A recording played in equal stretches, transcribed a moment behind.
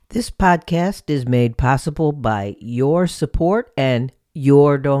This podcast is made possible by your support and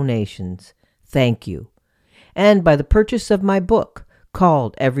your donations. Thank you. And by the purchase of my book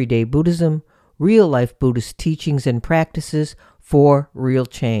called Everyday Buddhism, Real-Life Buddhist Teachings and Practices for Real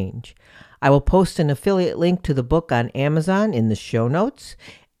Change. I will post an affiliate link to the book on Amazon in the show notes.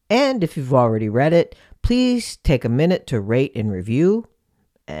 And if you've already read it, please take a minute to rate and review.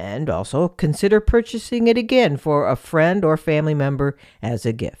 And also consider purchasing it again for a friend or family member as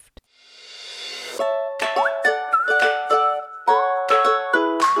a gift.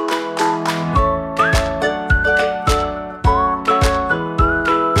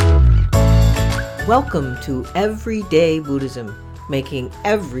 Welcome to Everyday Buddhism, making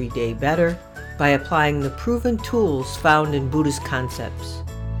every day better by applying the proven tools found in Buddhist concepts.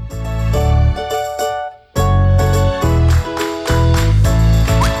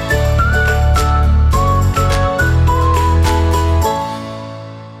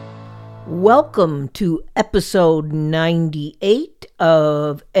 Welcome to episode 98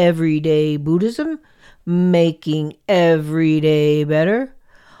 of Everyday Buddhism, making every day better.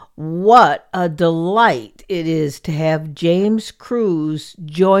 What a delight it is to have James Kruse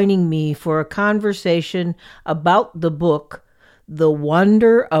joining me for a conversation about the book, The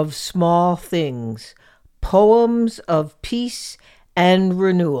Wonder of Small Things, Poems of Peace and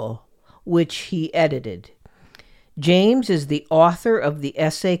Renewal, which he edited. James is the author of the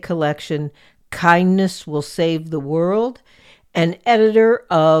essay collection Kindness Will Save the World, and editor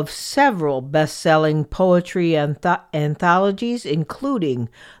of several best-selling poetry anthologies, including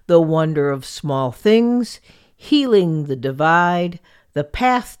The Wonder of Small Things, Healing the Divide, The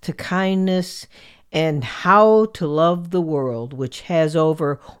Path to Kindness, and How to Love the World, which has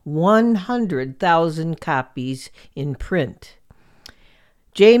over 100,000 copies in print.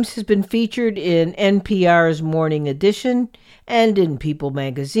 James has been featured in NPR's Morning Edition and in People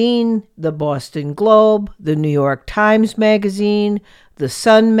magazine, the Boston Globe, the New York Times magazine, the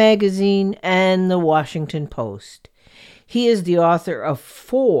Sun magazine, and the Washington Post. He is the author of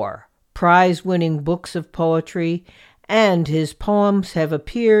 4 prize-winning books of poetry, and his poems have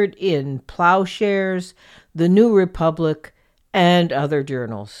appeared in Plowshares, The New Republic, and other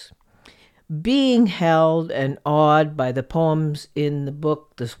journals. Being held and awed by the poems in the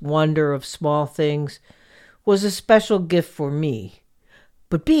book, The Wonder of Small Things, was a special gift for me.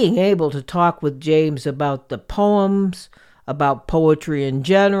 But being able to talk with James about the poems, about poetry in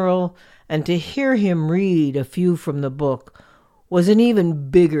general, and to hear him read a few from the book was an even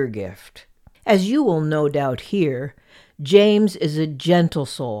bigger gift. As you will no doubt hear, James is a gentle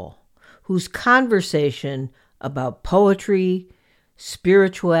soul whose conversation about poetry,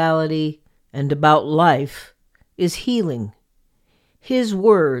 spirituality, and about life is healing. His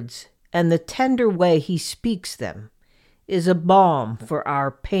words and the tender way he speaks them is a balm for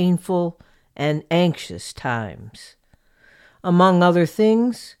our painful and anxious times. Among other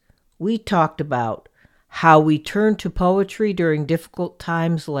things, we talked about how we turn to poetry during difficult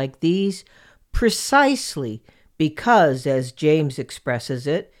times like these precisely because, as James expresses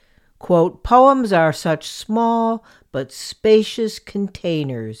it, quote, poems are such small but spacious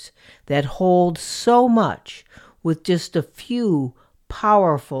containers that hold so much with just a few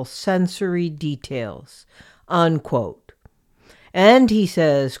powerful sensory details, unquote. And he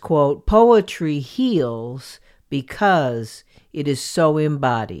says, quote, poetry heals because it is so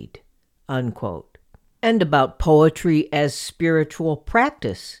embodied, unquote. And about poetry as spiritual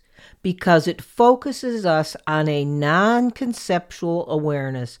practice, because it focuses us on a non-conceptual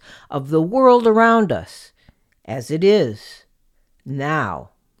awareness of the world around us as it is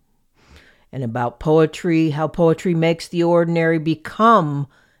now. And about poetry, how poetry makes the ordinary become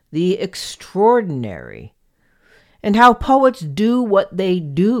the extraordinary. And how poets do what they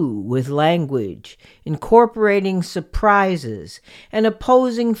do with language, incorporating surprises and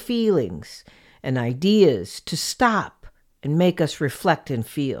opposing feelings and ideas to stop and make us reflect and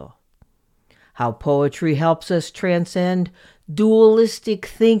feel. How poetry helps us transcend dualistic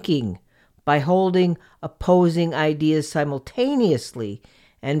thinking by holding opposing ideas simultaneously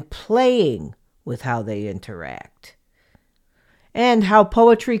and playing with how they interact. And how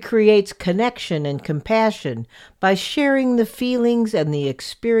poetry creates connection and compassion by sharing the feelings and the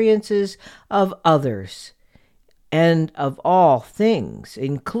experiences of others and of all things,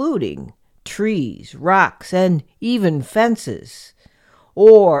 including trees, rocks, and even fences.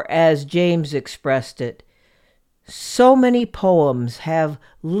 Or, as James expressed it, so many poems have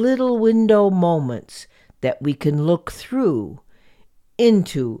little window moments that we can look through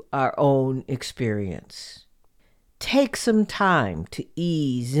into our own experience. Take some time to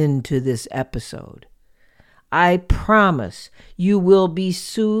ease into this episode. I promise you will be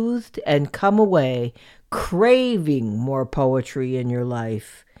soothed and come away craving more poetry in your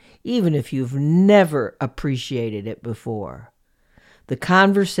life, even if you've never appreciated it before. The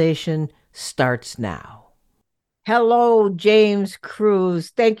conversation starts now. Hello, James Cruz.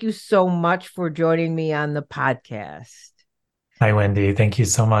 Thank you so much for joining me on the podcast. Hi, Wendy. Thank you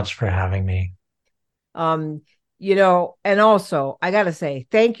so much for having me. Um, and also I gotta say,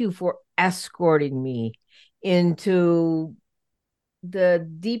 thank you for escorting me into the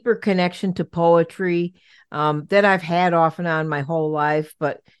deeper connection to poetry that I've had off and on my whole life,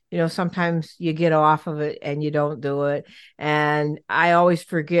 but sometimes you get off of it and you don't do it. And I always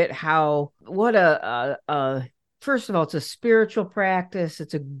forget how what a first of all, it's a spiritual practice.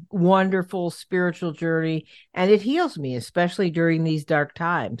 It's a wonderful spiritual journey, and it heals me, especially during these dark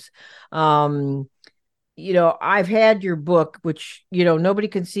times. Um, I've had your book, which, nobody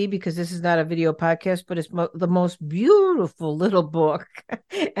can see because this is not a video podcast, but it's the most beautiful little book.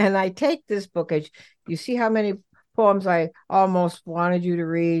 And I take this book as you see how many poems I almost wanted you to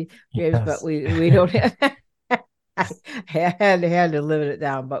read, James, but Yes. we don't have. I had to limit it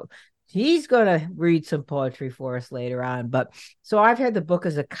down, but he's going to read some poetry for us later on. But so I've had the book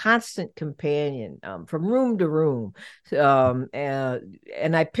as a constant companion from room to room.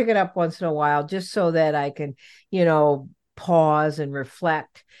 And I pick it up once in a while just so that I can, pause and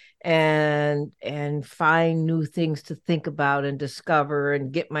reflect and find new things to think about and discover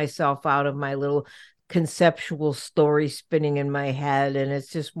and get myself out of my little conceptual story spinning in my head, and it's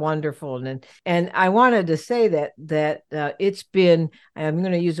just wonderful. And I wanted to say that it's been, I'm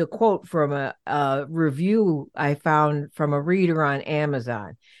going to use a quote from a review I found from a reader on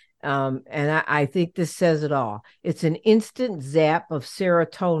Amazon. And I think this says it all. It's an instant zap of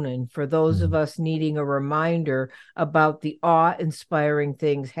serotonin for those of Mm. us needing a reminder about the awe-inspiring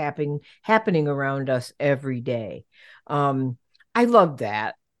things happening around us every day. Um, I love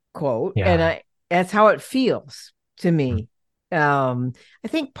that quote, and Yeah. that's how it feels to Mm. me. I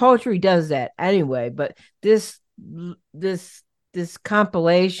think poetry does that anyway, but this this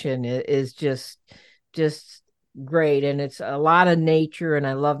compilation is just great, and it's a lot of nature, and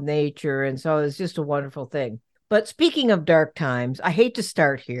I love nature, and so it's just a wonderful thing. But speaking of dark times, I hate to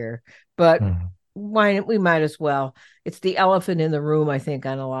start here, but Mm. why we might as well. It's the elephant in the room, I think,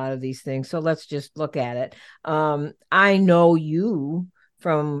 on a lot of these things. So let's just look at it. I know you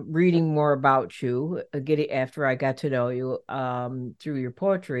from reading more about you, getting after I got to know you through your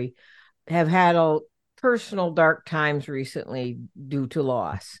poetry, have had a personal dark times recently due to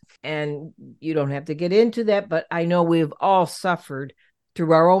loss. And you don't have to get into that, but I know we've all suffered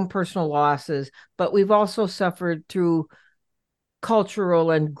through our own personal losses, but we've also suffered through cultural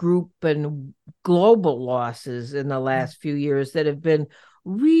and group and global losses in the last few years that have been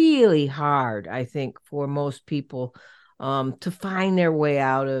really hard, I think, for most people to find their way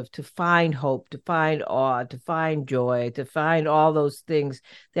out of, to find hope, to find awe, to find joy, to find all those things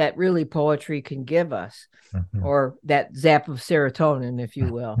that really poetry can give us, Mhm. or that zap of serotonin, if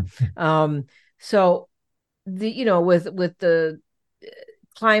you will. Um, so with the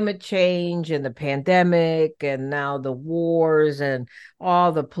climate change and the pandemic and now the wars and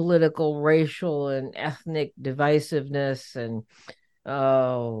all the political, racial, and ethnic divisiveness, and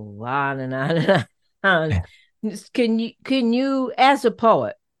on and on and on. Can you as a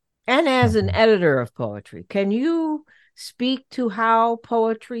poet and as an Mhm. editor of poetry, can you speak to how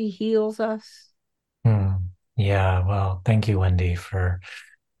poetry heals us? Mm. Yeah. Well, thank you, Wendy, for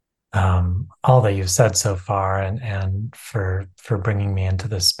all that you've said so far, and for bringing me into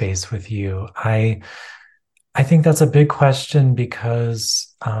this space with you. I think that's a big question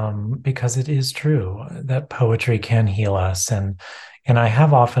because it is true that poetry can heal us, and I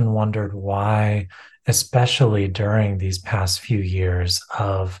have often wondered why, especially during these past few years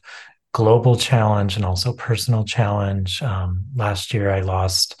of global challenge and also personal challenge. Last year, I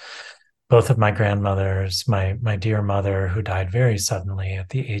lost both of my grandmothers, my dear mother, who died very suddenly at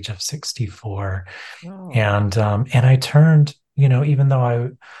the age of 64, Oh, and I turned, even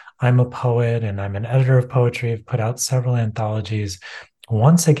though I'm a poet and I'm an editor of poetry, I've put out several anthologies.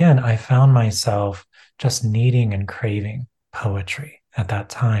 Once again, I found myself just needing and craving poetry at that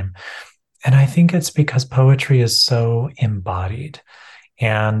time. And I think it's because poetry is so embodied.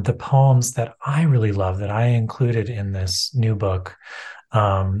 And the poems that I really love that I included in this new book,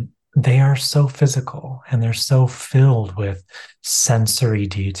 they are so physical and they're so filled with sensory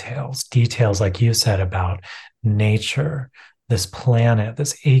details, details like you said about nature, this planet,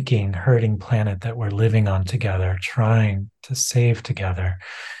 this aching, hurting planet that we're living on together, trying to save together.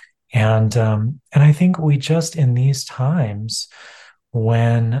 And I think we just in these times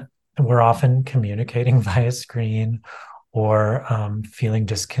when we're often communicating via screen or feeling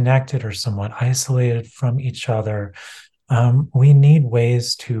disconnected or somewhat isolated from each other. We need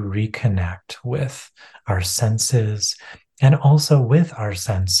ways to reconnect with our senses and also with our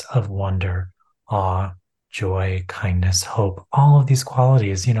sense of wonder, awe, joy, kindness, hope, all of these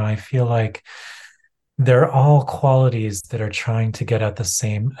qualities. I feel like they're all qualities that are trying to get at the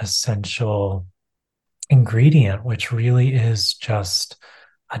same essential ingredient, which really is just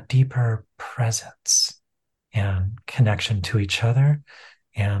a deeper presence and connection to each other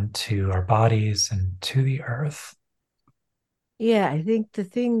and to our bodies and to the earth. Yeah, I think the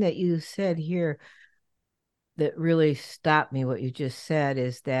thing that you said here that really stopped me, what you just said,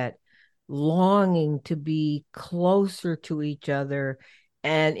 is that longing to be closer to each other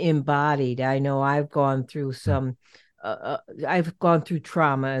and embodied. I know I've gone through I've gone through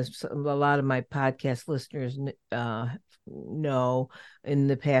trauma, as a lot of my podcast listeners know, in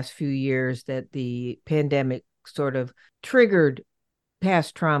the past few years, that the pandemic sort of triggered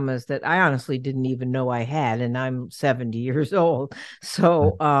past traumas that I honestly didn't even know I had, and I'm 70 years old.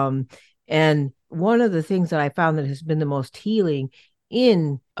 So, and one of the things that I found that has been the most healing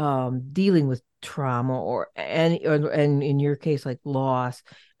in dealing with trauma, and in your case, like loss,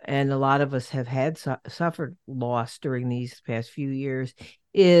 and a lot of us have had suffered loss during these past few years,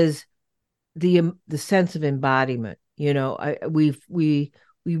 is the sense of embodiment. We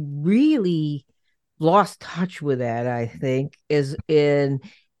really lost touch with that, I think, is in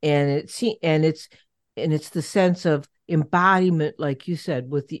and it's the sense of embodiment, like you said,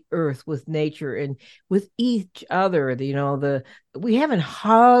 with the earth, with nature, and with each other. The we haven't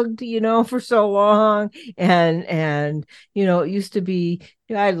hugged, for so long, and it used to be,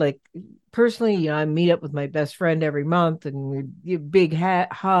 I like personally, I meet up with my best friend every month and we give big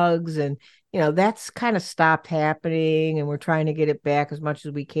hugs, and that's kind of stopped happening, and we're trying to get it back as much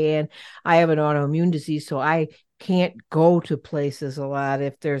as we can. I have an autoimmune disease, so I can't go to places a lot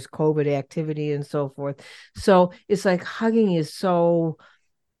if there's COVID activity and so forth. So it's like hugging is so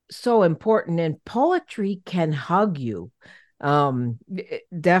important, and poetry can hug you.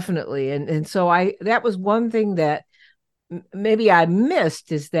 Definitely. And so that was one thing that maybe I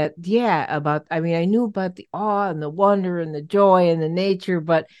missed, is that, I mean, I knew about the awe and the wonder and the joy and the nature,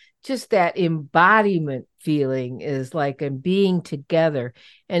 but just that embodiment feeling is like, and being together.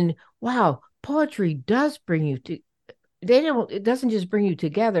 And wow, poetry does bring you to, it doesn't just bring you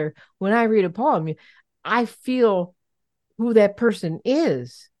together. When I read a poem, I feel who that person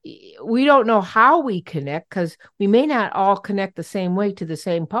is. We don't know how we connect, because we may not all connect the same way to the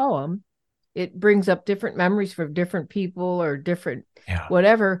same poem. It brings up different memories for different people or different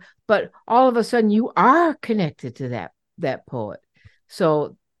whatever, but all of a sudden you are connected to that poet.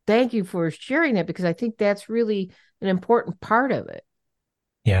 So thank you for sharing that, because I think that's really an important part of it.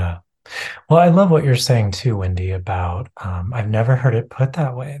 Yeah. Well, I love what you're saying too, Wendy, about I've never heard it put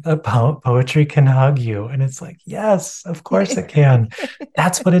that way. The poetry can hug you. And it's like, yes, of course it can.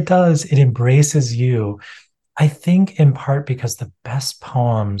 That's what it does. It embraces you. I think in part because the best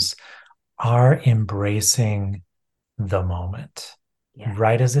poems are embracing the moment,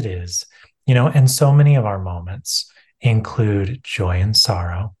 right as it is. And so many of our moments include joy and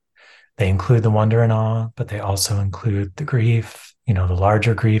sorrow. They include the wonder and awe, but they also include the grief, the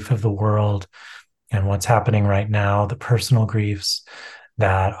larger grief of the world and what's happening right now, the personal griefs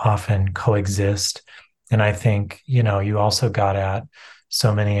that often coexist. And I think, you also got at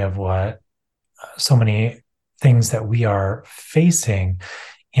so many things that we are facing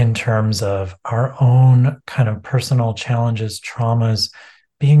in terms of our own kind of personal challenges, traumas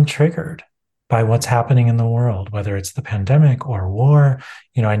being triggered by what's happening in the world, whether it's the pandemic or war.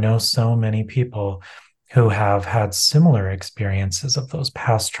 I know so many people who have had similar experiences of those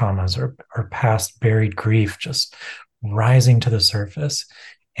past traumas or past buried grief just rising to the surface.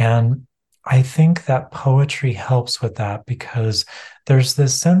 And I think that poetry helps with that, because there's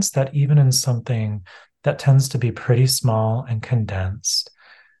this sense that even in something that tends to be pretty small and condensed,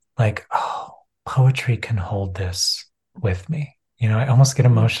 like, oh, poetry can hold this with me. I almost get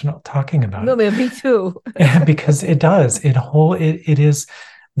emotional talking about it. No, me too. Because it does. It is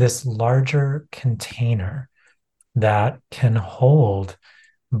this larger container that can hold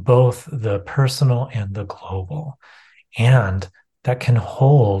both the personal and the global, and that can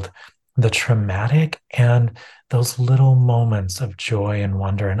hold the traumatic and those little moments of joy and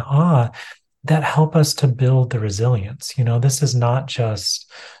wonder and awe that help us to build the resilience. This is not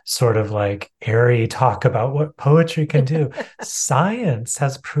just sort of like airy talk about what poetry can do. Science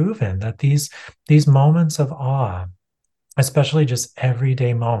has proven that these moments of awe especially just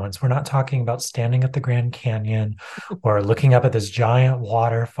everyday moments. We're not talking about standing at the Grand Canyon or looking up at this giant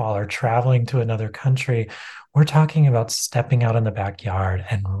waterfall or traveling to another country. We're talking about stepping out in the backyard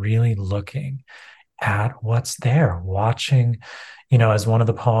and really looking at what's there, watching, as one of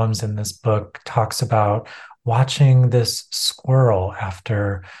the poems in this book talks about, watching this squirrel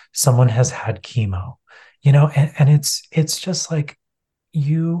after someone has had chemo, and it's just like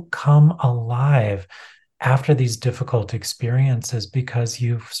you come alive after these difficult experiences because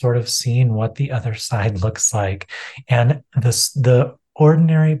you've sort of seen what the other side looks like, and the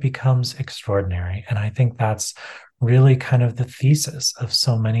ordinary becomes extraordinary. And I think that's really kind of the thesis of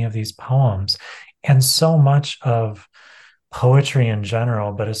so many of these poems, and so much of poetry in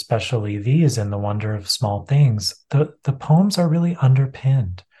general, but especially these in The Wonder of Small Things. The poems are really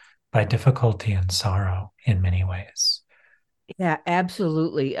underpinned by difficulty and sorrow in many ways. Yeah,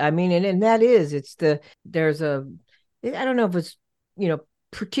 absolutely. I mean, and that is, there's I don't know if it's, you know,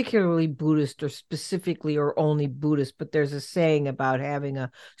 particularly Buddhist or specifically or only Buddhist, but there's a saying about having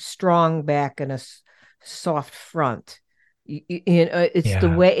a strong back and a soft front. Yeah.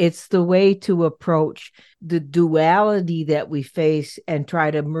 It's the way to approach the duality that we face and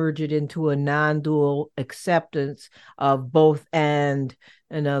try to merge it into a non-dual acceptance of both. And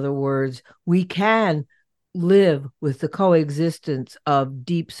in other words, we can live with the coexistence of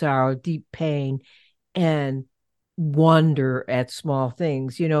deep sorrow, deep pain, and wonder at small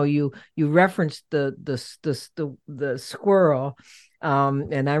things. You referenced the squirrel,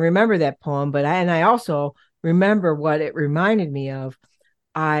 and I remember that poem, but I also remember what it reminded me of.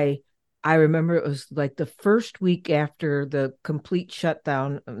 I I remember it was like the first week after the complete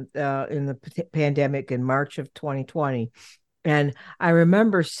shutdown in the pandemic in March of 2020. And I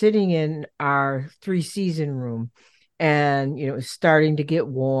remember sitting in our three-season room, and it was starting to get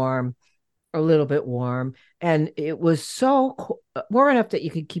warm, a little bit warm, and it was so warm enough that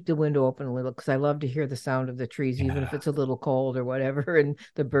you could keep the window open a little, because I love to hear the sound of the trees, even if Yeah. it's a little cold or whatever, and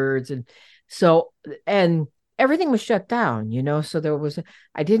the birds. And so, and everything was shut down, so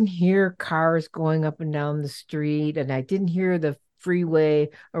I didn't hear cars going up and down the street, and I didn't hear the freeway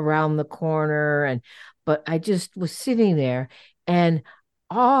around the corner. But I just was sitting there, and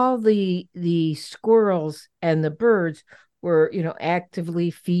all the squirrels and the birds were,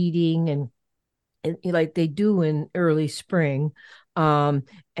 actively feeding, and like they do in early spring. Um,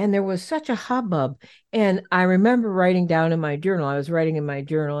 and there was such a hubbub. And I remember writing down in my journal, I was writing in my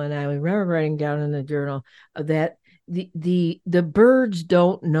journal, and I remember writing down in the journal that the birds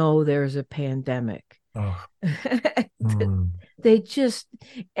don't know there's a pandemic. Oh. Mm. They just,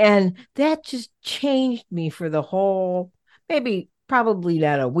 and that just changed me for the whole, maybe probably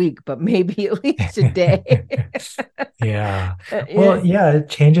not a week, but maybe at least a day. Yeah. Yeah. Well, yeah, it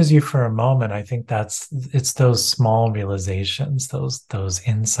changes you for a moment. I think it's those small realizations, those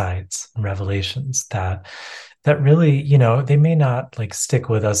insights, revelations that really, they may not like stick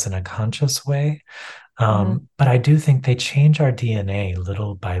with us in a conscious way. Mhm. But I do think they change our DNA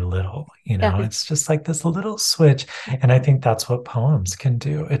little by little. Yeah. It's just like this little switch. And I think that's what poems can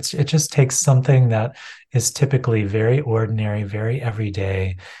do. It just takes something that is typically very ordinary, very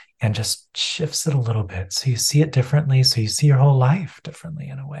everyday, and just shifts it a little bit. So you see it differently. So you see your whole life differently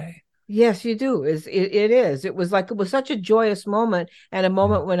in a way. Yes, you do. It is. It was such a joyous moment, and a Yeah.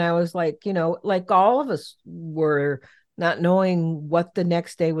 moment when I was like, like all of us were not knowing what the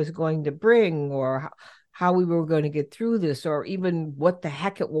next day was going to bring, or how we were going to get through this, or even what the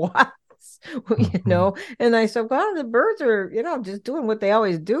heck it was. Mhm. And I said, well, the birds are, just doing what they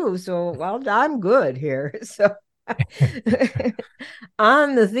always do. So, well, I'm good here. So,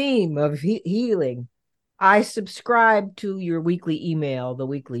 on the theme of healing, I subscribe to your weekly email, the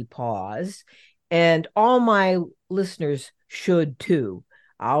weekly pause, and all my listeners should too.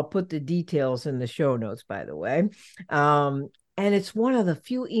 I'll put the details in the show notes, by the way. And it's one of the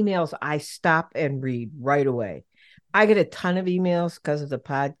few emails I stop and read right away. I get a ton of emails because of the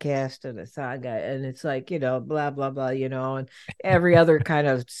podcast and the saga, and it's like, blah, blah, blah, and every other kind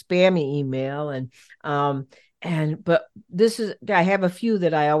of spammy email. But I have a few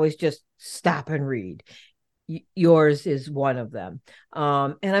that I always just stop and read. Yours is one of them.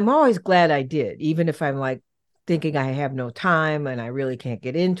 And I'm always glad I did, even if I'm like thinking I have no time and I really can't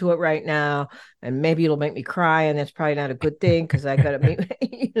get into it right now. And maybe it'll make me cry. And that's probably not a good thing because I got to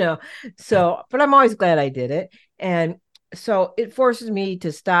meet, So, but I'm always glad I did it. And so it forces me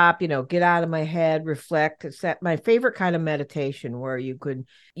to stop, get out of my head, reflect. It's my favorite kind of meditation where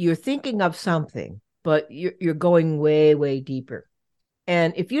you're thinking of something, but you're going way, way deeper.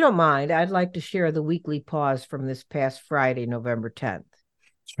 And if you don't mind, I'd like to share the weekly pause from this past Friday, November 10th.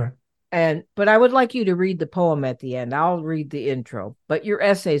 Sure. But I would like you to read the poem at the end. I'll read the intro, but your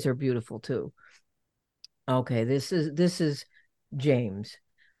essays are beautiful too. Okay, this is James.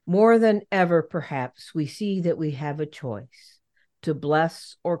 More than ever, perhaps, we see that we have a choice to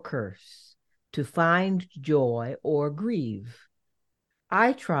bless or curse, to find joy or grieve.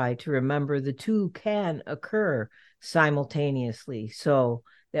 I try to remember the two can occur simultaneously so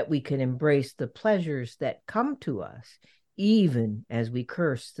that we can embrace the pleasures that come to us, even as we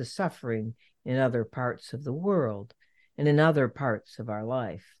curse the suffering in other parts of the world and in other parts of our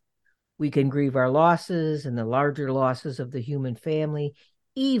life. We can grieve our losses and the larger losses of the human family,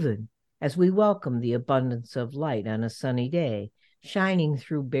 even as we welcome the abundance of light on a sunny day, shining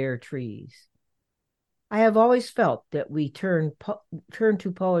through bare trees. I have always felt that we turn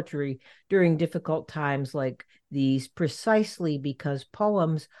to poetry during difficult times like these precisely because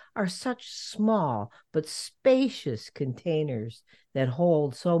poems are such small but spacious containers that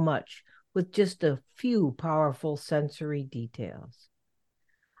hold so much with just a few powerful sensory details.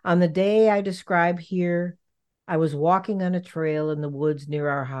 On the day I describe here, I was walking on a trail in the woods near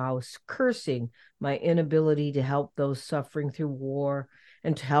our house, cursing my inability to help those suffering through war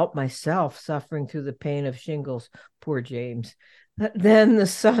and to help myself suffering through the pain of shingles. Poor James. Then the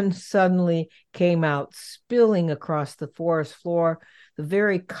sun suddenly came out, spilling across the forest floor, the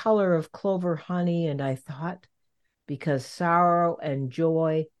very color of clover honey, and I thought, because sorrow and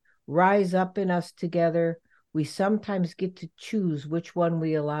joy rise up in us together, we sometimes get to choose which one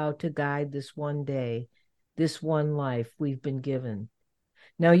we allow to guide this one day, this one life we've been given.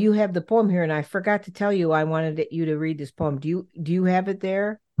 Now you have the poem here, and I forgot to tell you I wanted you to read this poem. Do you have it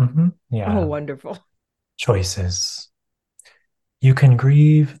there? Oh, Yeah. wonderful. Choices. You can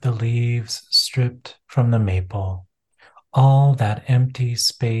grieve the leaves stripped from the maple, all that empty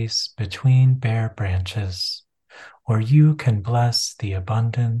space between bare branches, or you can bless the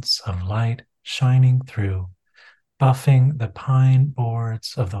abundance of light shining through, buffing the pine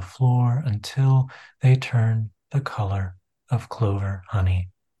boards of the floor until they turn the color of clover honey.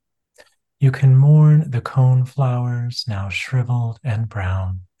 You can mourn the cone flowers now shriveled and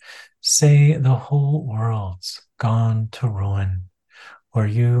brown, say the whole world's gone to ruin, or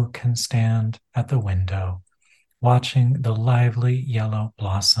you can stand at the window watching the lively yellow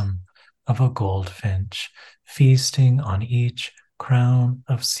blossom of a goldfinch feasting on each crown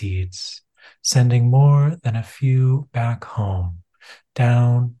of seeds, sending more than a few back home,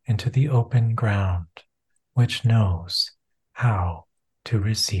 down into the open ground, which knows how to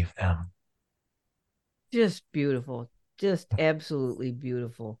receive them. Just beautiful. Just absolutely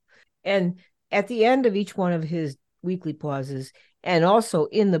beautiful. And at the end of each one of his weekly pauses, and also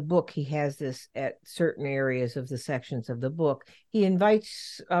in the book, he has this at certain areas of the sections of the book. He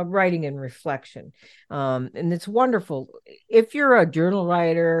invites writing and reflection. And it's wonderful. If you're a journal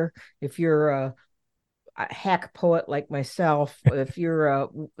writer, if you're a hack poet like myself, if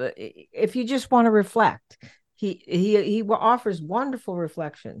you just want to reflect, he offers wonderful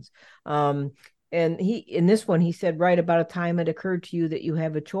reflections. And he in this one he said, write about a time it occurred to you that you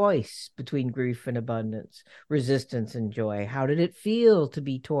have a choice between grief and abundance, resistance and joy. How did it feel to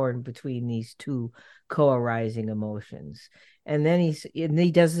be torn between these two co-arising emotions? And then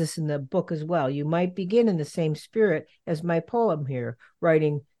he does this in the book as well. You might begin in the same spirit as my poem here,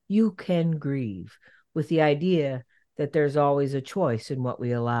 writing, you can grieve, with the idea that there's always a choice in what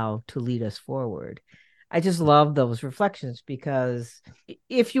we allow to lead us forward. I just love those reflections because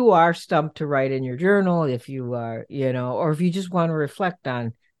if you are stumped to write in your journal, if you are, or if you just want to reflect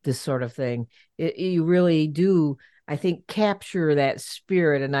on this sort of thing, you really do, I think, capture that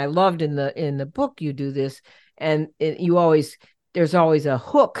spirit. And I loved in the book you do this, and there's always a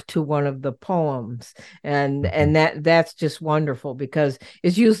hook to one of the poems, and that's just wonderful because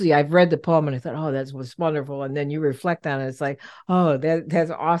it's usually I've read the poem and I thought, oh, that was wonderful, and then you reflect on it, it's like, oh,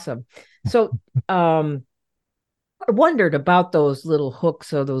 that's awesome. So I wondered about those little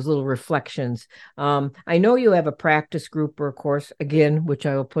hooks or those little reflections. I know you have a practice group or a course, again, which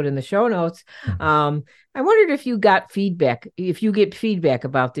I will put in the show notes. I wondered if you got feedback, if you get feedback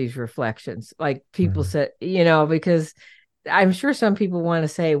about these reflections, like people said, because I'm sure some people want to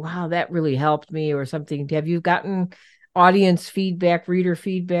say, wow, that really helped me or something. Have you gotten audience feedback, reader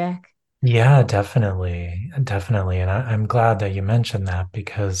feedback? Yeah, definitely. Definitely. And I'm glad that you mentioned that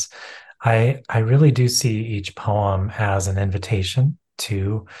because I really do see each poem as an invitation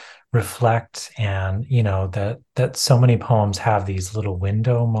to reflect, and that so many poems have these little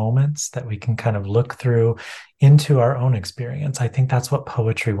window moments that we can kind of look through into our own experience. I think that's what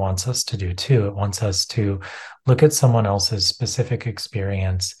poetry wants us to do too. It wants us to look at someone else's specific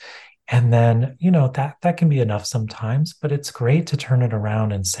experience And then, that can be enough sometimes, but it's great to turn it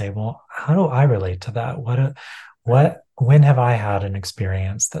around and say, well, how do I relate to that? When have I had an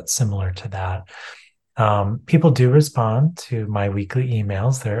experience that's similar to that? People do respond to my weekly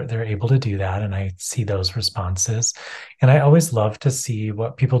emails. They're able to do that, and I see those responses. And I always love to see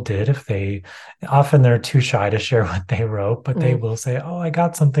what people did. If they often they're too shy to share what they wrote, but they Mm. will say, "Oh, I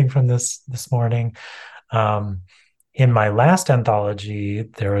got something from this morning." Um, in my last anthology,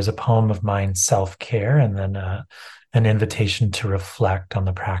 there was a poem of mine, Self Care, and then an invitation to reflect on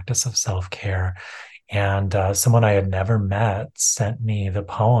the practice of self care. And someone I had never met sent me the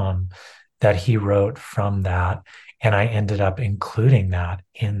poem that he wrote from that. And I ended up including that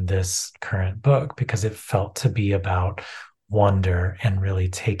in this current book because it felt to be about wonder and really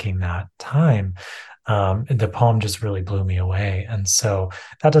taking that time. The poem just really blew me away. And so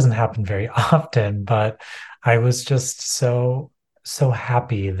that doesn't happen very often, but I was just so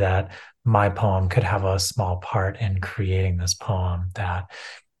happy that my poem could have a small part in creating this poem that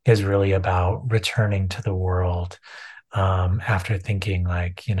is really about returning to the world, after thinking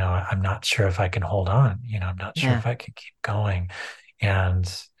like, I'm not sure if I can hold on, I'm not sure Yeah. if I can keep going. And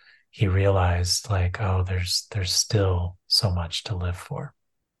he realized like, oh, there's still so much to live for.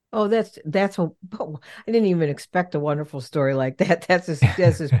 Oh, that's a oh, I didn't even expect a wonderful story like that. That's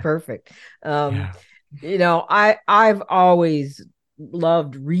just perfect. Um, Yeah. I've always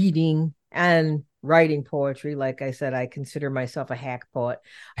loved reading and writing poetry. Like I said, I consider myself a hack poet.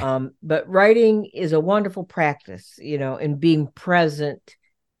 But writing is a wonderful practice, in being present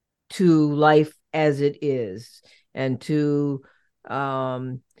to life as it is, and to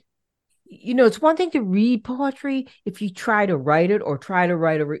um it's one thing to read poetry if you try to write it, or try to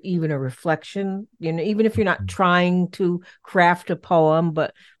write even a reflection, even if you're not trying to craft a poem,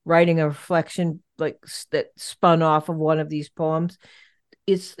 but writing a reflection like that spun off of one of these poems.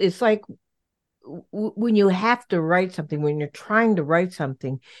 It's like when you have to write something, when you're trying to write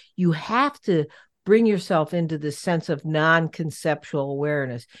something, you have to bring yourself into this sense of non-conceptual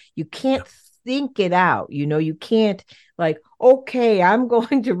awareness. You can't think it out. You can't, like, okay, I'm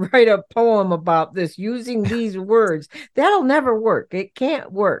going to write a poem about this using these words. That'll never work. It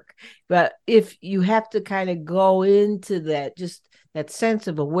can't work. But if you have to kind of go into that, just that sense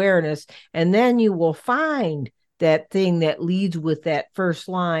of awareness, and then you will find that thing that leads with that first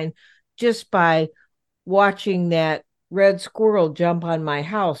line, just by watching that red squirrel jump on my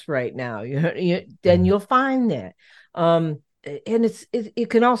house right now. Then Mhm. you'll find that. And it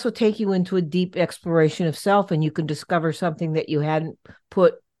can also take you into a deep exploration of self, and you can discover something that you hadn't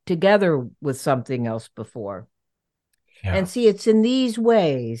put together with something else before. And Yeah. see, it's in these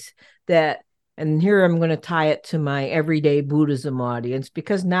ways that, and here I'm going to tie it to my everyday Buddhism audience,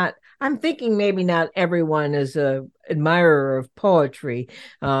 because I'm thinking maybe not everyone is a admirer of poetry,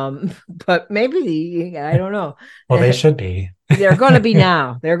 but maybe, I don't know. Well, they should be. They're going to be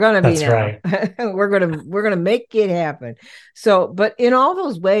now. They're going to be That's now. right. We're going to make it happen. So, but in all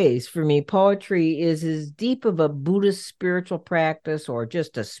those ways, for me, poetry is as deep of a Buddhist spiritual practice, or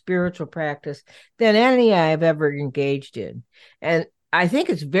just a spiritual practice, than any I've ever engaged in. And I think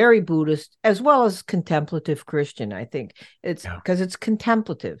it's very Buddhist as well as contemplative Christian. I think it's Yeah. because it's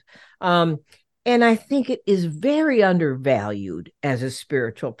contemplative. Um, and I think it is very undervalued as a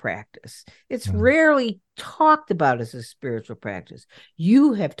spiritual practice. It's Mm. rarely talked about as a spiritual practice.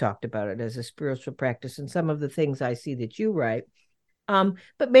 You have talked about it as a spiritual practice in some of the things I see that you write.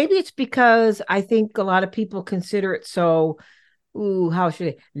 But maybe it's because I think a lot of people consider it so, ooh, how should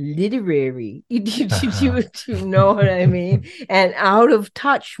I, literary. Uh-huh. You know what I mean? And out of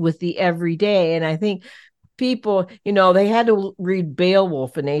touch with the everyday. And I think people, they had to read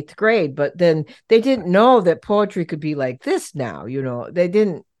Beowulf in eighth grade, but then they didn't know that poetry could be like this now. They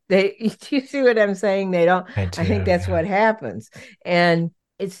didn't, you see what I'm saying? They don't, I I do. think that's Yeah. what happens. And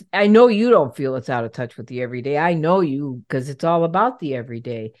I know you don't feel it's out of touch with the everyday. I know you, because it's all about the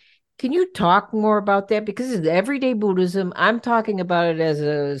everyday. Can you talk more about that? Because it's everyday Buddhism. I'm talking about it as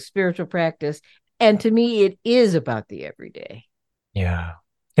a spiritual practice. And to me, it is about the everyday. Yeah.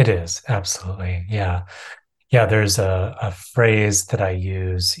 It is. Absolutely. Yeah. Yeah. There's a phrase that I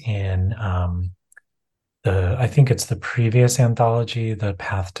use in I think it's the previous anthology, The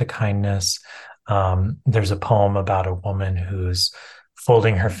Path to Kindness. There's a poem about a woman who's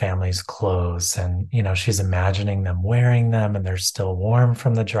folding her family's clothes, and she's imagining them wearing them and they're still warm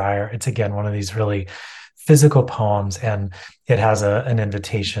from the dryer. It's again one of these really physical poems, and it has an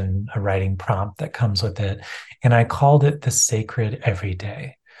invitation, a writing prompt that comes with it. And I called it the sacred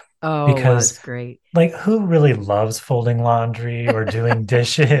everyday, Oh, well, because that's great. like who really loves folding laundry or doing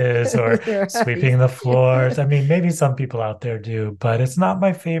dishes or Right. sweeping the floors? I mean, maybe some people out there do, but it's not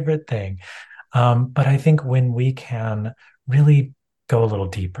my favorite thing. But I think when we can really go a little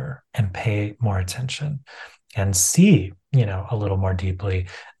deeper and pay more attention and see, a little more deeply,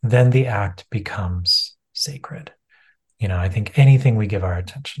 then the act becomes sacred. I think anything we give our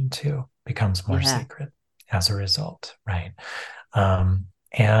attention to becomes more Yeah. sacred as a result, right?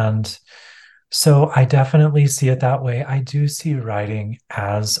 And so I definitely see it that way. I do see writing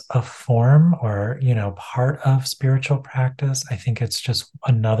as a form or, part of spiritual practice. I think it's just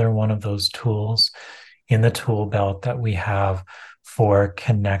another one of those tools in the tool belt that we have for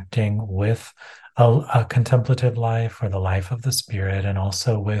connecting with a contemplative life or the life of the spirit, and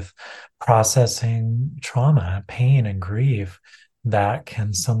also with processing trauma, pain, and grief that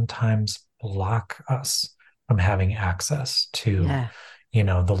can sometimes block us from having access to, Yeah.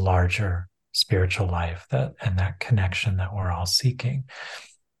 the larger spiritual life and that connection that we're all seeking.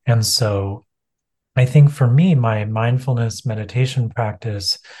 And so I think for me, my mindfulness meditation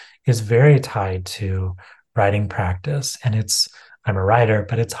practice is very tied to writing practice. And I'm a writer,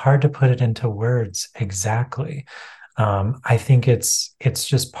 but it's hard to put it into words exactly. I think it's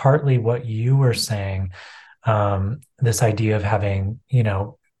just partly what you were saying, this idea of having,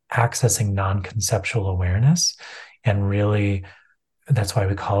 accessing non-conceptual awareness, and really that's why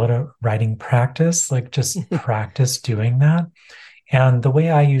we call it a writing practice, like just practice doing that. And the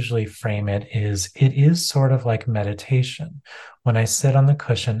way I usually frame it is sort of like meditation. When I sit on the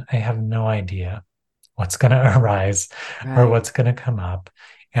cushion, I have no idea what's going to arise or Right. what's going to come up.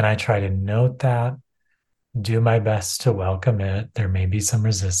 And I try to note that, do my best to welcome it. There may be some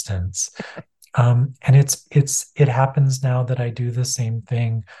resistance. And it happens now that I do the same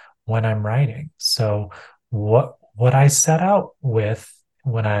thing when I'm writing. So what I set out with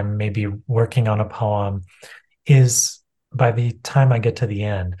when I'm maybe working on a poem is, by the time I get to the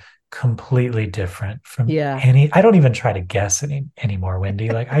end, completely different from Yeah. I don't even try to guess anymore, Wendy.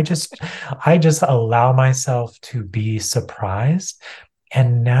 Like I just allow myself to be surprised.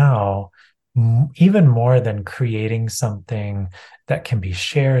 And now, even more than creating something that can be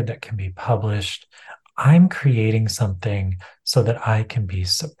shared, that can be published, I'm creating something so that I can be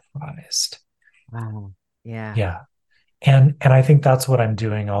surprised. Wow. Yeah. Yeah. And I think that's what I'm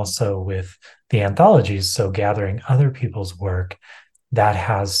doing also with the anthologies. So gathering other people's work that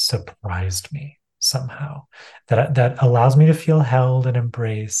has surprised me somehow, that allows me to feel held and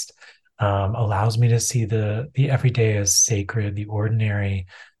embraced, allows me to see the everyday as sacred, the ordinary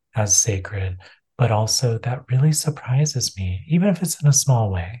as sacred, but also that really surprises me, even if it's in a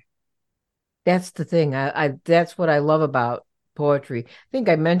small way. That's the thing. I that's what I love about poetry. I think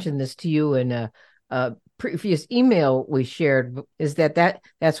I mentioned this to you in a previous email we shared. Is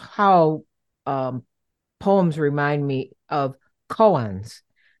that's how um, poems remind me of koans, Mm,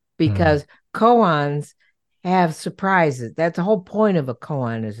 because koans have surprises. That's the whole point of a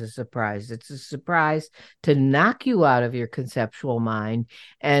koan, is a surprise. It's a surprise to knock you out of your conceptual mind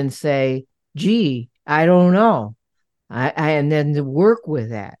and say, "Gee, I don't know." And then to work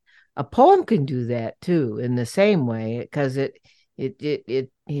with that. A poem can do that too in the same way, because it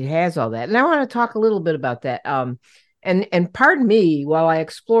has all that. And I want to talk a little bit about that. And pardon me while I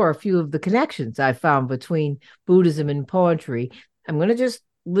explore a few of the connections I found between Buddhism and poetry. I'm going to just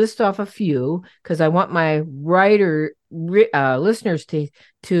list off a few because I want my listeners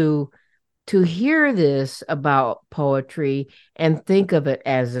to to hear this about poetry and think of it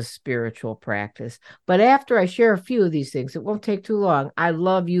as a spiritual practice. But after I share a few of these things, it won't take too long. I'd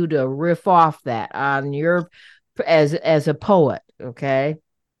love you to riff off that on your as a poet, okay?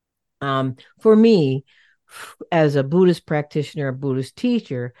 For me, as a Buddhist practitioner, a Buddhist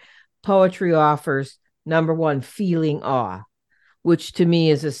teacher, poetry offers number one, feeling awe, which to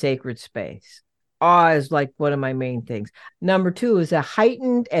me is a sacred space. Awe is like one of my main things. Number two is a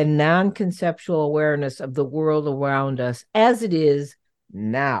heightened and non conceptual awareness of the world around us as it is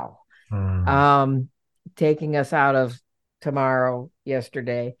now. mm, Um, Taking us out of tomorrow,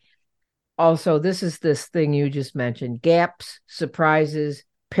 yesterday. Also, this is this thing you just mentioned: gaps, surprises,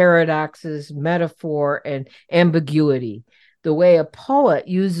 paradoxes, metaphor, and ambiguity. The way a poet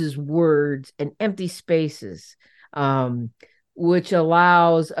uses words and empty spaces, um, which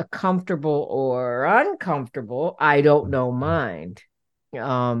allows a comfortable or uncomfortable, I don't know, mind.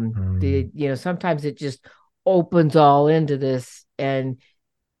 mm, Sometimes it just opens all into this, and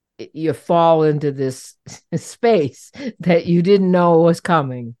you fall into this space that you didn't know was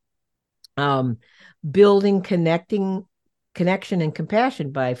coming. um, Building connecting connection and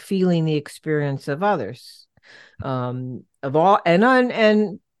compassion by feeling the experience of others, of all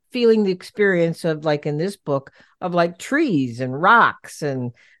and feeling the experience of, like in this book, of like trees and rocks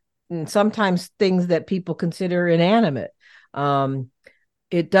and sometimes things that people consider inanimate.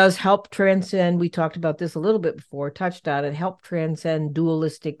 It does help transcend, we talked about this a little bit before, touched on it, help transcend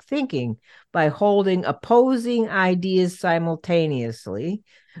dualistic thinking by holding opposing ideas simultaneously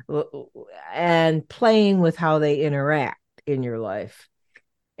and playing with how they interact in your life,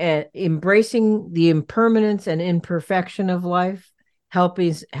 and embracing the impermanence and imperfection of life,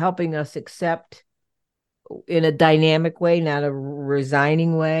 helping us accept in a dynamic way, not a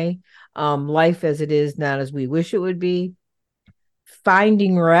resigning way, life as it is, not as we wish it would be,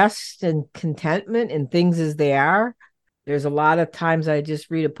 finding rest and contentment in things as they are. There's a lot of times I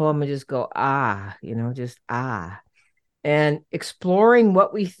just read a poem and just go, ah, just ah. And exploring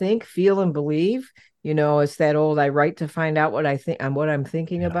what we think, feel, and believe. It's that old, I write to find out what I think and what I'm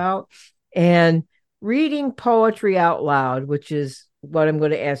thinking about. And reading poetry out loud, which is what I'm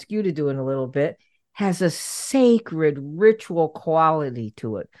going to ask you to do in a little bit, has a sacred ritual quality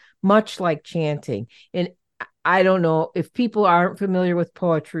to it, much like chanting. And I don't know if people aren't familiar with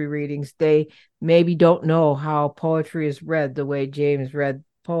poetry readings, they maybe don't know how poetry is read the way James read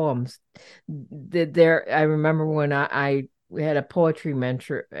poems. I remember when I we had a poetry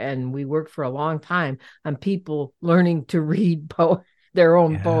mentor, and we worked for a long time on people learning to read their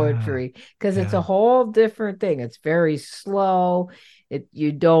own poetry, because it's a whole different thing. It's very slow.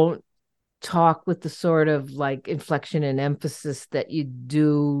 You don't talk with the sort of like inflection and emphasis that you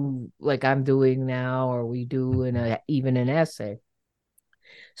do, like I'm doing now, or we do in even an essay.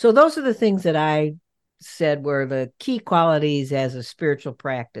 So those are the things that I said were the key qualities as a spiritual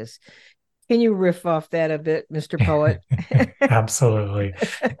practice. Can you riff off that a bit, Mr. Poet? Absolutely.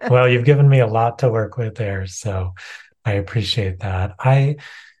 Well, you've given me a lot to work with there, so I appreciate that. I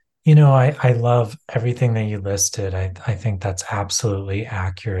love everything that you listed. I think that's absolutely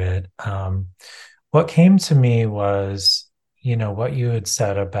accurate. What came to me was, what you had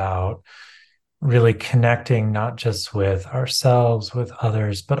said about really connecting not just with ourselves, with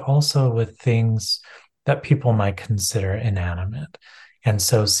others, but also with things that people might consider inanimate. And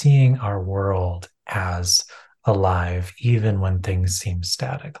so seeing our world as alive, even when things seem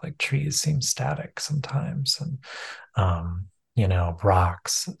static, like trees seem static sometimes, and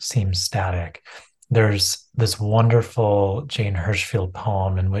rocks seem static. There's this wonderful Jane Hirschfield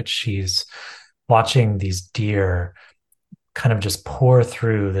poem in which she's watching these deer kind of just pour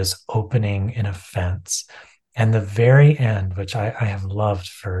through this opening in a fence. And the very end, which I have loved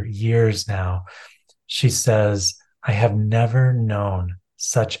for years now, she says, I have never known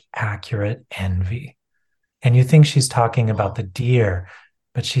such accurate envy. And you think she's talking about the deer,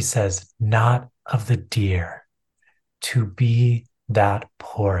 but she says, not of the deer, to be that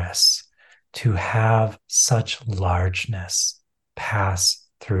porous, to have such largeness pass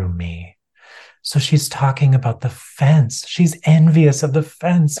through me. So she's talking about the fence. She's envious of the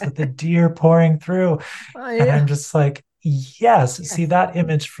fence with the deer pouring through. And I'm just like, yes. See, that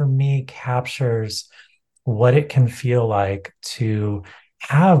image for me captures what it can feel like to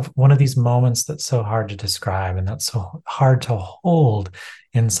have one of these moments that's so hard to describe and that's so hard to hold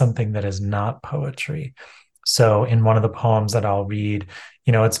in something that is not poetry. So in one of the poems that I'll read,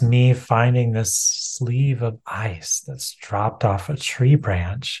 it's me finding this sleeve of ice that's dropped off a tree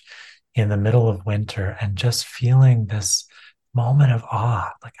branch in the middle of winter and just feeling this moment of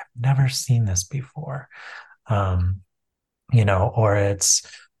awe, like I've never seen this before. Or it's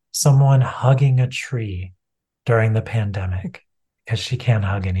someone hugging a tree during the pandemic because she can't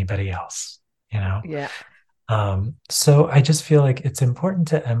hug anybody else, Yeah. So I just feel like it's important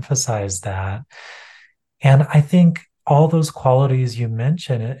to emphasize that. And I think all those qualities you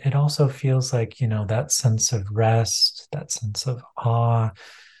mentioned, it also feels like, that sense of rest, that sense of awe,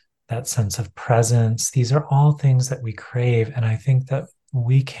 that sense of presence. These are all things that we crave. And I think that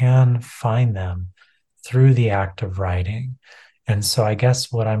we can find them through the act of writing. And so I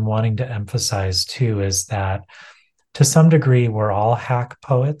guess what I'm wanting to emphasize too is that to some degree, we're all hack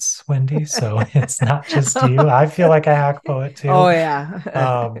poets, Wendy. So it's not just you. I feel like a hack poet too. Oh,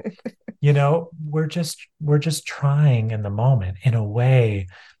 yeah. We're just trying in the moment. In a way,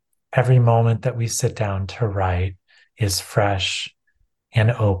 every moment that we sit down to write is fresh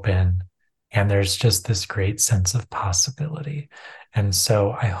and open. And there's just this great sense of possibility. And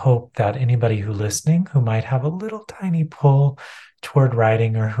so I hope that anybody who listening who might have a little tiny pull toward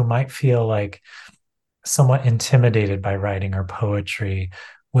writing, or who might feel like somewhat intimidated by writing or poetry,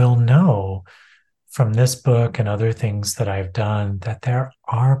 will know from this book and other things that I've done that there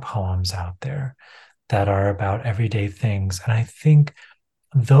are poems out there that are about everyday things. And I think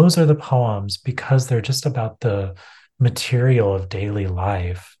those are the poems, because they're just about the material of daily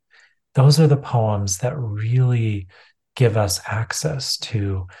life, those are the poems that really give us access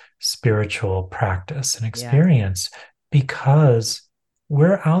to spiritual practice and Yeah. experience, because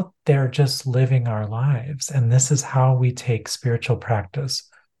we're out there just living our lives. And this is how we take spiritual practice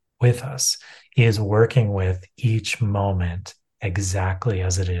with us, is working with each moment exactly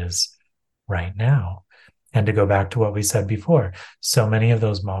as it is right now. And to go back to what we said before, so many of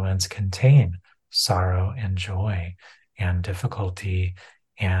those moments contain sorrow and joy and difficulty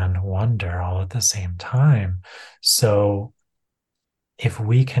and wonder all at the same time. So if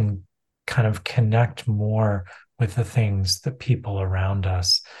we can kind of connect more with the things, the people around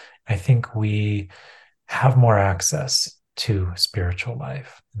us, I think we have more access to spiritual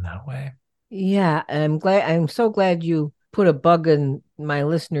life in that way. Yeah, I'm so glad you put a bug in my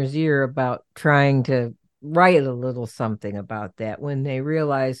listener's ear about trying to write a little something about that when they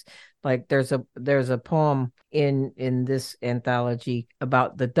realize, like, there's a poem in this anthology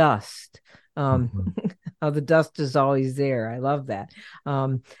about the dust. Um Mhm. how the dust is always there. I love that.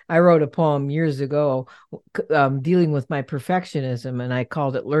 I wrote a poem years ago, dealing with my perfectionism, and I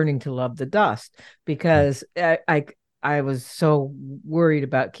called it "Learning to Love the Dust" because I was so worried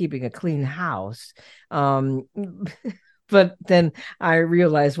about keeping a clean house. Um, but then I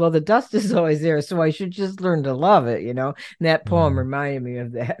realized, well, the dust is always there, so I should just learn to love it, you know. And that poem Mm. reminded me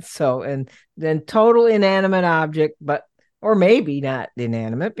of that. So, and then total inanimate object, but or maybe not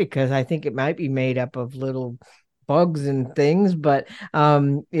inanimate because I think it might be made up of little bugs and things, but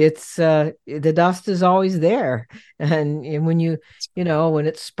it's the dust is always there. And when when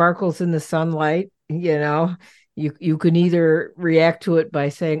it sparkles in the sunlight, you can either react to it by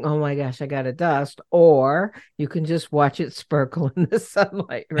saying, "Oh my gosh, I got a dust," or you can just watch it sparkle in the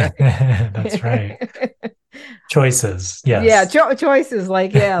sunlight, right? That's right. Choices, Yeah, yes. choices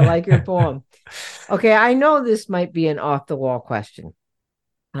like, yeah, like your poem. Okay, I know this might be an off the wall question.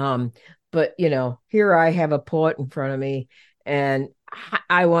 Um, but here I have a poet in front of me, and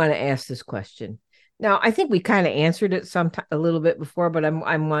I want to ask this question. Now, I think we kind of answered it a little bit before, but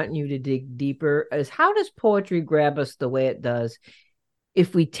I'm wanting you to dig deeper. Is how does poetry grab us the way it does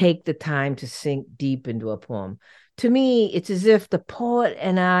if we take the time to sink deep into a poem? To me, it's as if the poet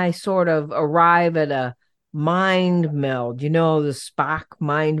and I sort of arrive at a mind meld, the Spock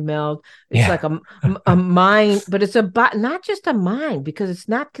mind meld. It's Yeah. like a mind, but it's not just a mind because it's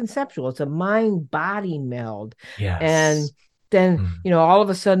not conceptual, it's a mind body meld. And Yes. then, Mm. all of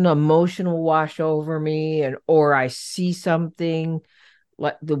a sudden emotion will wash over me, or I see something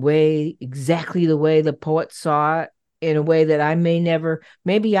like exactly the way the poet saw it, in a way that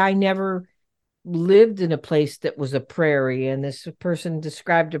maybe I never lived in a place that was a prairie, and this person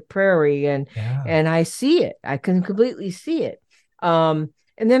described a prairie, and Yeah. I see it. I can completely see it. And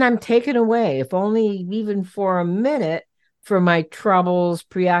then I'm taken away, if only even for a minute, from my troubles,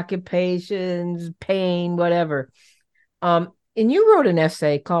 preoccupations, pain, whatever. And you wrote an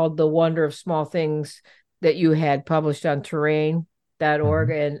essay called "The Wonder of Small Things" that you had published on terrain.org,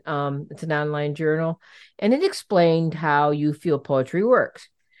 Mhm. and it's an online journal, and it explained how you feel poetry works.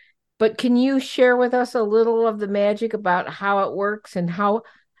 But can you share with us a little of the magic about how it works, and how,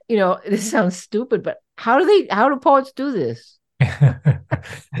 this sounds stupid, but how do poets do this?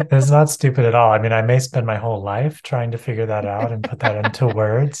 It's not stupid at all. I mean, I may spend my whole life trying to figure that out and put that into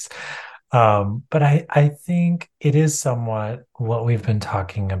words. But I think it is somewhat what we've been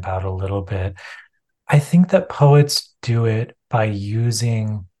talking about a little bit. I think that poets do it by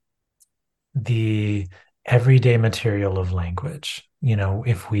using the everyday material of language.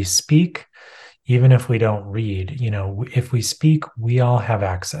 If we speak, even if we don't read, if we speak, we all have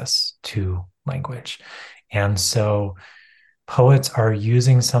access to language. And so poets are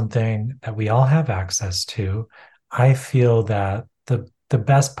using something that we all have access to. I feel that the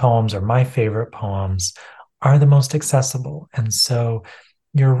best poems, or my favorite poems, are the most accessible. And so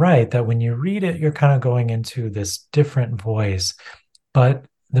you're right that when you read it, you're kind of going into this different voice. But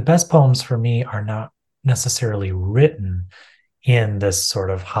the best poems for me are not necessarily written in this sort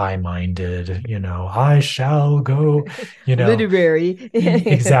of high-minded, I shall go, you know, Literary.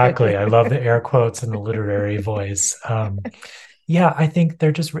 exactly. I love the air quotes and the literary voice. Yeah, I think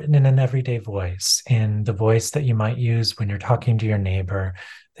they're just written in an everyday voice, in the voice that you might use when you're talking to your neighbor,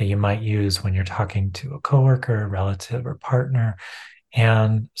 that you might use when you're talking to a coworker, relative, or partner.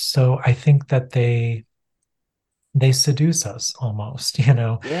 And so I think that they seduce us almost,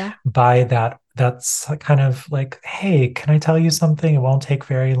 Yeah. by that's kind of like, hey, can I tell you something? It won't take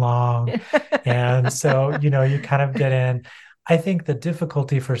very long. And so, you kind of get in. I think the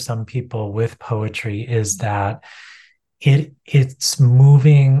difficulty for some people with poetry is that it's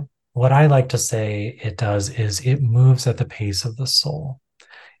moving. What I like to say it does is it moves at the pace of the soul.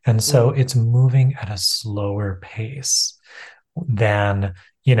 And so Mm. it's moving at a slower pace than,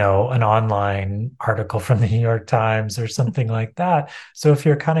 an online article from the New York Times or something like that. So if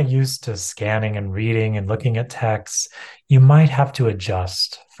you're kind of used to scanning and reading and looking at texts, you might have to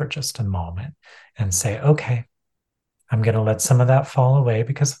adjust for just a moment and say, okay, I'm going to let some of that fall away,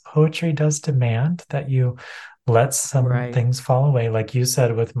 because poetry does demand that you let some Right. things fall away. Like you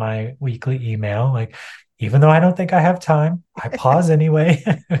said with my weekly email, like, even though I don't think I have time, I pause anyway.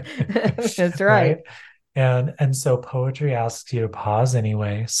 That's Right. right. And so poetry asks you to pause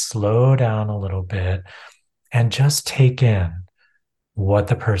anyway, slow down a little bit, and just take in what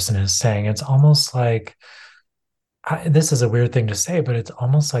the person is saying. It's almost like, this is a weird thing to say, but it's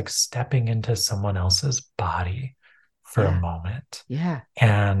almost like stepping into someone else's body for a Yeah. moment, Yeah.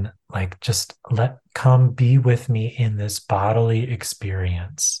 and like, just come be with me in this bodily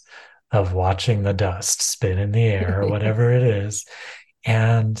experience of watching the dust spin in the air or whatever it is.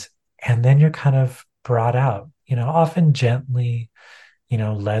 And and then you're kind of brought out, often gently,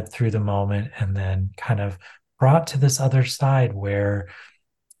 led through the moment, and then kind of brought to this other side where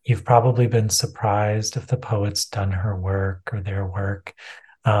you've probably been surprised if the poet's done her work or their work.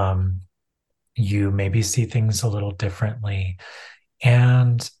 Um, you maybe see things a little differently.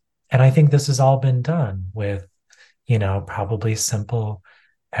 And and I think this has all been done with, probably simple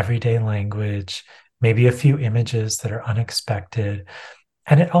everyday language, maybe a few images that are unexpected.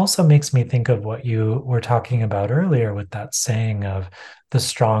 And it also makes me think of what you were talking about earlier with that saying of the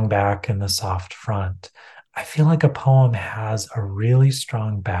strong back and the soft front. I feel like a poem has a really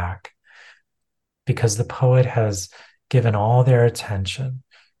strong back because the poet has given all their attention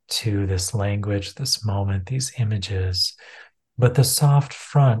to this language, this moment, these images. But the soft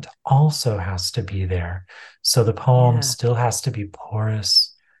front also has to be there. So the poem Yeah. still has to be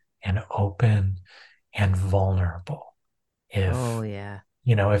porous and open and vulnerable. Oh, If yeah.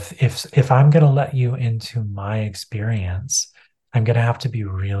 if I'm going to let you into my experience, I'm going to have to be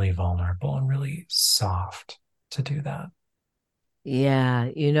really vulnerable and really soft to do that. Yeah,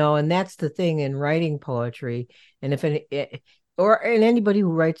 and that's the thing in writing poetry. And if any, or and anybody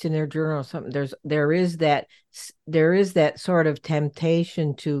who writes in their journal or something, there is that sort of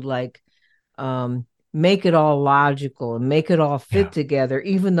temptation to like make it all logical and make it all fit Yeah. together,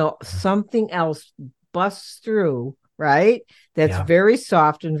 even though something else busts through, right? That's Yeah. very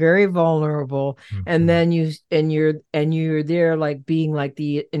soft and very vulnerable. And Mhm. then you're there like being like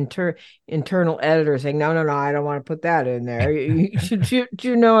the internal editor saying, no, no, no, I don't want to put that in there. Do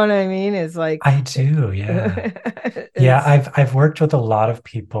you know what I mean? It's like I do, yeah. Yeah, it's I've worked with a lot of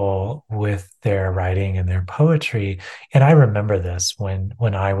people with their writing and their poetry, and I remember this when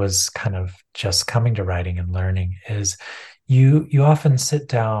I was kind of just coming to writing and learning, is you often sit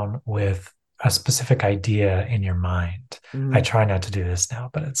down with a specific idea in your mind. I mm, try not to do this now,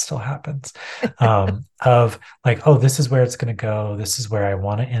 but it still happens. Of like, oh, this is where it's going to go. This is where I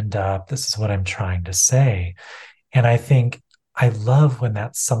want to end up. This is what I'm trying to say. And I think I love when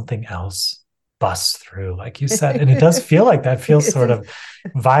that something else busts through, like you said. And it does feel like that, feels it's sort of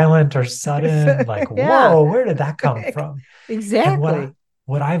violent or sudden, like, yeah, whoa, where did that come from? And exactly.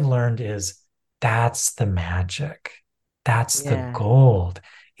 what I've learned is that's the magic. That's the Yeah. gold,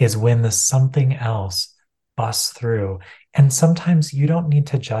 is when the something else busts through. And sometimes you don't need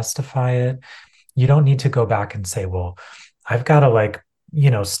to justify it. You don't need to go back and say, well, I've got to like,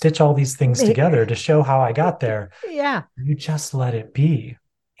 stitch all these things together to show how I got there. Yeah. You just let it be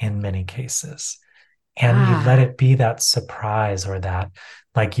in many cases. And you let Ah, it be that surprise, or that,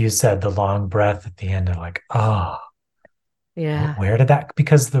 like you said, the long breath at the end of like, oh, yeah. where did that,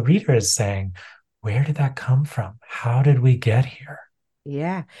 because the reader is saying, where did that come from? How did we get here?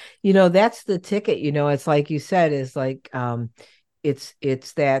 Yeah. That's the ticket, it's like you said, is like it's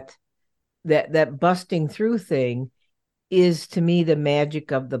that busting through thing is to me the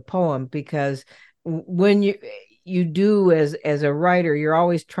magic of the poem because when you do as a writer, you're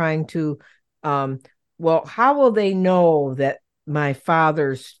always trying to um well, how will they know that my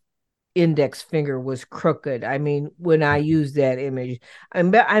father's index finger was crooked? I mean, when I use that image,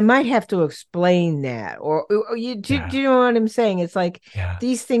 I might have to explain that, or do Yeah. you know what I'm saying? It's like Yeah.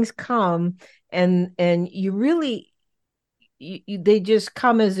 these things come, and you really they just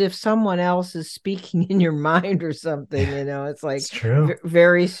come as if someone else is speaking in your mind or something. It's It's like true.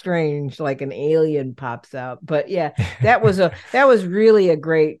 very strange, like an alien pops out. But yeah, that was really a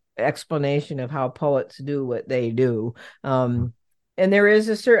great explanation of how poets do what they do. And there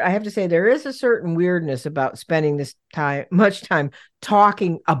is I have to say, there is a certain weirdness about spending this much time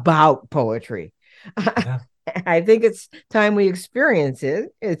talking about poetry. Yeah. I think it's time we experience it.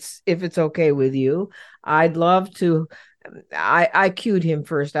 If it's okay with you, I'd love to I cued him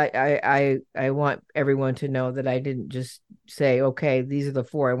first. I want everyone to know that I didn't just say, okay, these are the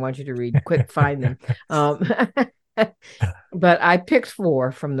four I want you to read. Quick, find them. Um, but I picked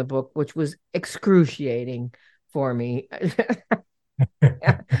four from the book, which was excruciating for me.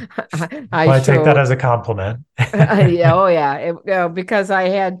 I Well, I take that showed, as a compliment. yeah, oh yeah, because I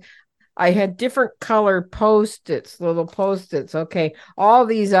had different color post-its, little post-its. Okay, all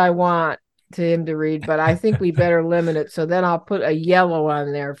these I want to him to read, but I think we better limit it. So then I'll put a yellow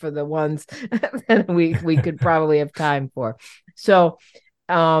on there for the ones that we could probably have time for. So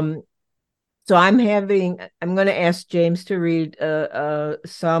um so I'm going to ask James to read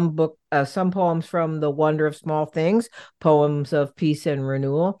some poems from The Wonder of Small Things, poems of peace and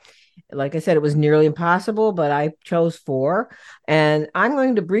renewal. Like I said, it was nearly impossible, but I chose four. And I'm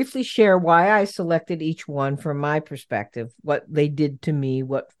going to briefly share why I selected each one from my perspective, what they did to me,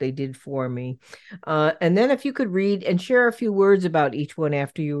 what they did for me. And then if you could read and share a few words about each one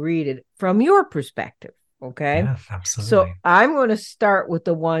after you read it from your perspective. Okay. Yeah, So absolutely. I'm going to start with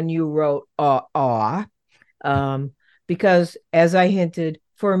the one you wrote, awe, um, because as I hinted,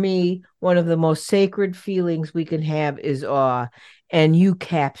 for me, one of the most sacred feelings we can have is awe, and you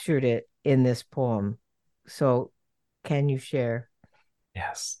captured it in this poem. So, can you share?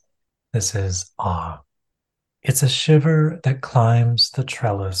 Yes. This is awe. It's a shiver that climbs the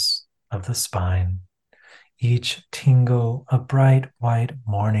trellis of the spine, each tingle a bright white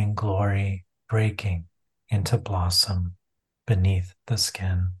morning glory breaking into blossom beneath the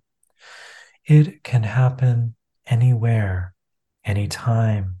skin. It can happen anywhere,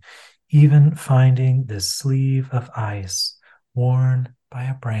 anytime, even finding this sleeve of ice worn by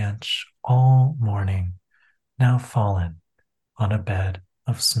a branch all morning, now fallen on a bed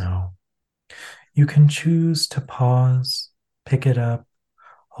of snow. You can choose to pause, pick it up,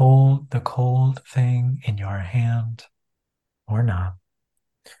 hold the cold thing in your hand, or not.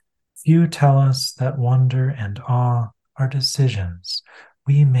 Few tell us that wonder and awe are decisions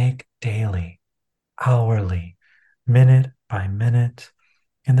we make daily, hourly, minute by minute,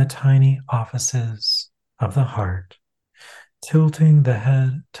 in the tiny offices of the heart, tilting the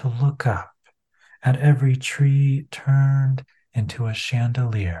head to look up at every tree turned into a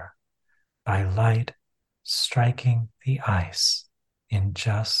chandelier by light striking the ice in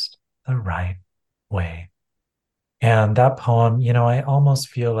just the right way. And that poem, I almost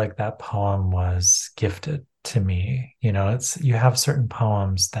feel like that poem was gifted to me. It's you have certain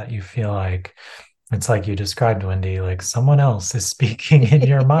poems that you feel like it's like you described, Wendy, like someone else is speaking in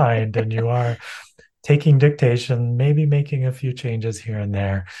your mind and you are taking dictation, maybe making a few changes here and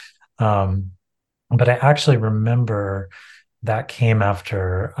there. Um, but I actually remember that came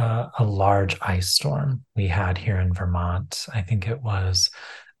after a large ice storm we had here in Vermont. I think it was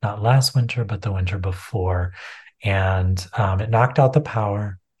not last winter, but the winter before. And it knocked out the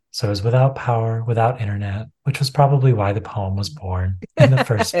power. So it was without power, without internet, which was probably why the poem was born in the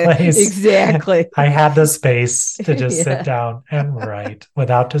first place. Exactly. I had the space to just sit Yeah. down and write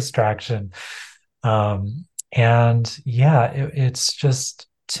without distraction. And yeah, it's just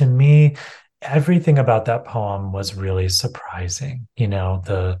to me, everything about that poem was really surprising.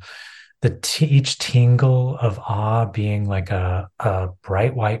 Each tingle of awe being like a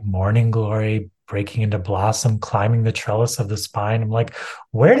bright white morning glory breaking into blossom, climbing the trellis of the spine. I'm like,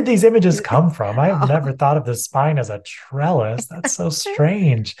 where did these images come from? I've never thought of the spine as a trellis. That's so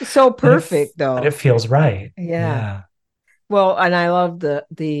strange, So but perfect, it though. feels right. Yeah. Yeah, Well, and I love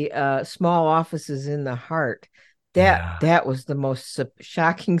the small offices in the heart. yeah, That was the most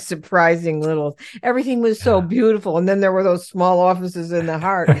shocking, surprising little. Everything was so yeah. beautiful, and then there were those small offices in the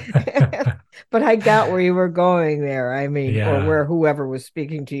heart. But I got where you were going there. I mean, or Yeah, where whoever was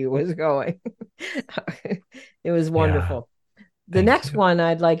speaking to you was going. It was yeah. wonderful. The Thank next you. one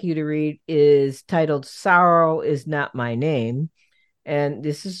I'd like you to read is titled "Sorrow Is Not My Name." And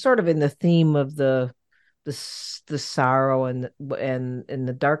this is sort of in the theme of the sorrow and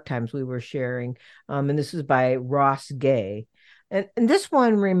the dark times we were sharing. And this is by Ross Gay. And this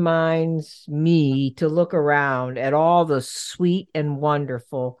one reminds me to look around at all the sweet and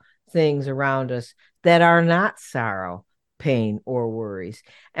wonderful things around us that are not sorrow, pain, or worries.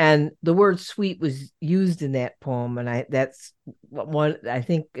 And the word sweet was used in that poem, and I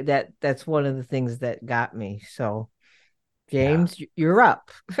think that's one of the things that got me. So Yeah, James, you're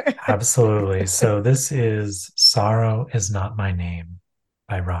up. absolutely. So this is Sorrow is Not My Name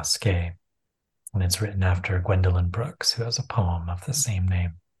by Ross Gay, and it's written after Gwendolyn Brooks, who has a poem of the same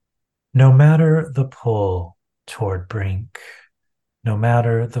name. No matter the pull toward brink, no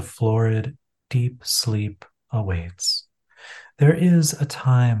matter the florid, deep sleep awaits, there is a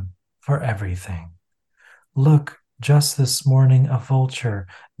time for everything. Look Just this morning, a vulture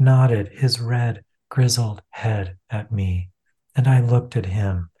nodded his red, grizzled head at me, and I looked at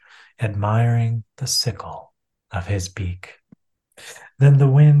him, admiring the sickle of his beak. Then the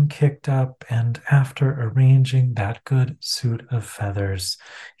wind kicked up, and after arranging that good suit of feathers,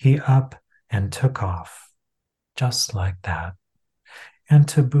 he up and took off, just like that. And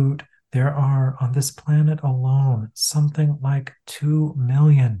to boot, there are on this planet alone something like 2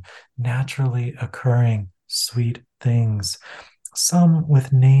 million naturally occurring sweet things, some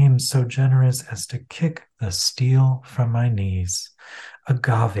with names so generous as to kick the steel from my knees.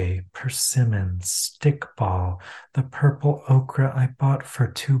 Agave, persimmon, stickball, the purple okra I bought for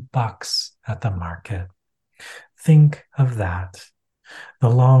 $2 at the market. Think of that. The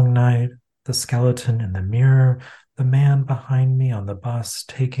long night, the skeleton in the mirror, the man behind me on the bus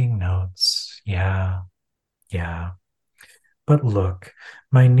taking notes. Yeah, yeah. But look,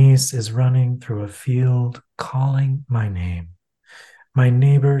 my niece is running through a field calling my name. My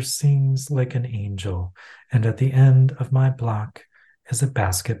neighbor sings like an angel, and at the end of my block is a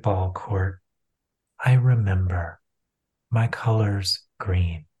basketball court. I remember my color's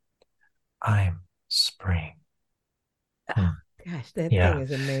green. I'm spring. Oh, gosh, that thing Yeah.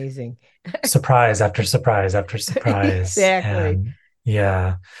 is amazing. Surprise after surprise after surprise. Exactly. And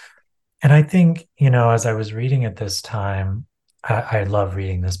yeah. And I think, as I was reading it this time, I love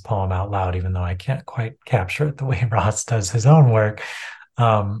reading this poem out loud, even though I can't quite capture it the way Ross does his own work.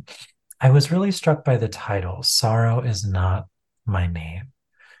 Um, I was really struck by the title, Sorrow is Not My Name.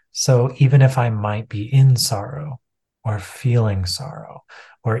 So even if I might be in sorrow or feeling sorrow,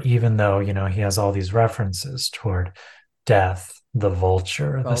 or even though, he has all these references toward death, the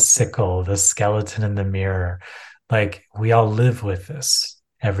vulture, the Vulture. sickle, the skeleton in the mirror, like we all live with this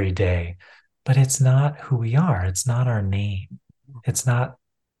every day, but it's not who we are. It's not our name. It's not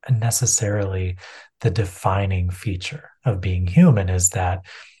necessarily the defining feature of being human is that,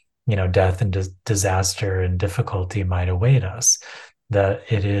 death and disaster and difficulty might await us. That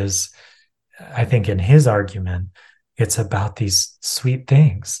it is, I think, in his argument, it's about these sweet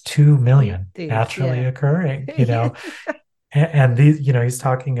things, 2 Sweet million things, naturally yeah. occurring, Yeah. and these, he's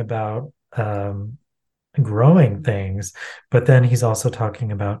talking about growing things, but then he's also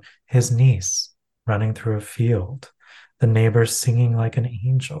talking about his niece running through a field, the neighbors singing like an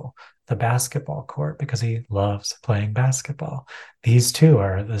angel, the basketball court because he loves playing basketball. These two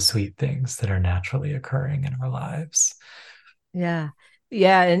are the sweet things that are naturally occurring in our lives. Yeah.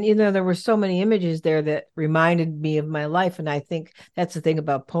 Yeah. And, there were so many images there that reminded me of my life. And I think that's the thing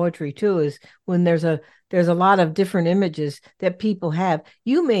about poetry too, is when there's a lot of different images that people have.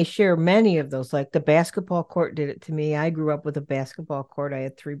 You may share many of those, like the basketball court did it to me. I grew up with a basketball court. I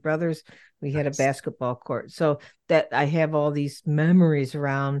had three brothers. We had a Nice. basketball court. So that I have all these memories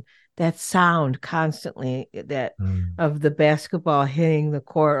around that sound constantly that Mm, of the basketball hitting the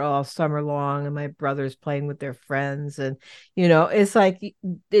court all summer long and my brothers playing with their friends. And it's like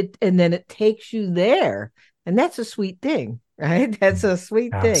it, and then it takes you there, and that's a sweet thing, right? That's mm. a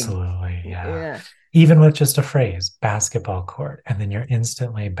sweet thing. Absolutely. Yeah. Yeah. Even with just a phrase, basketball court, and then you're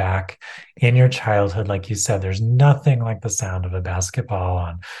instantly back in your childhood. Like you said, there's nothing like the sound of a basketball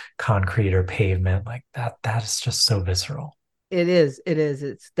on concrete or pavement like that. That is just so visceral. It is,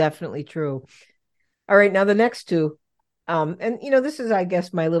 it's definitely true. All right, now the next two. And this is, I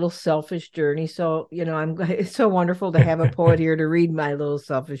guess, my little selfish journey. So, it's so wonderful to have a poet here to read my little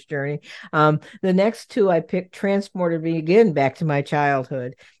selfish journey. The next two I picked transported me again back to my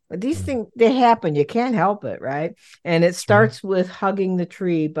childhood. But these things, they happen. You can't help it, right? And it That's right. starts with Hugging the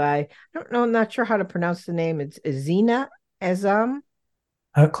Tree by, I don't know, I'm not sure how to pronounce the name. It's Zena Azam.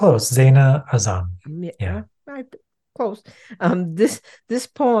 Close. Zaina Azam. Yeah, Yeah. close. This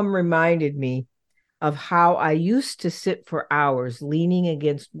poem reminded me of how I used to sit for hours leaning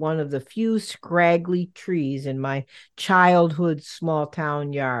against one of the few scraggly trees in my childhood small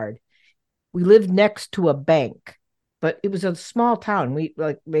town yard. We lived next to a bank, but it was a small town. We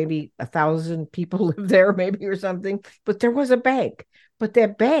like maybe 1,000 people lived there, maybe or something. But there was a bank. But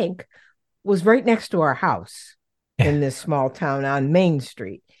that bank was right next to our house Yeah. in this small town on Main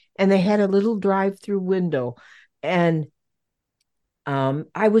Street. And they had a little drive-through window. And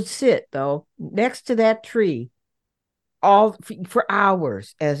I would sit though next to that tree all for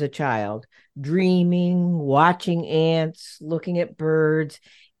hours as a child, dreaming, watching ants, looking at birds.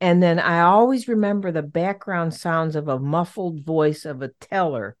 And then I always remember the background sounds of a muffled voice of a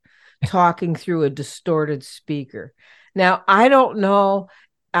teller talking through a distorted speaker. Now, I don't know.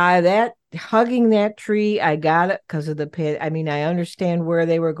 that hugging that tree, I got it because of the pit. I mean, I understand where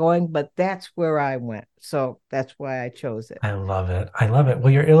they were going, but that's where I went. So that's why I chose it. I love it. I love it.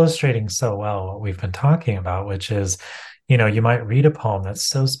 Well, you're illustrating so well what we've been talking about, which is, you might read a poem that's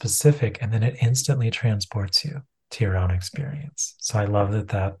so specific and then it instantly transports you to your own experience. So I love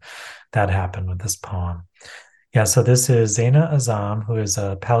that happened with this poem. Yeah, so this is Zaina Azam, who is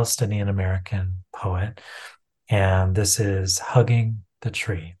a Palestinian American poet, and this is Hugging the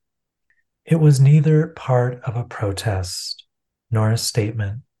Tree. It was neither part of a protest nor a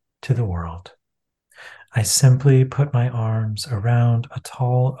statement to the world. I simply put my arms around a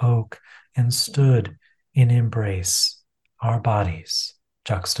tall oak and stood in embrace, our bodies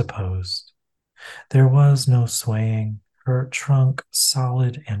juxtaposed. There was no swaying. Her trunk,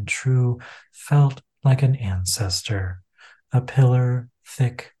 solid and true, felt like an ancestor, a pillar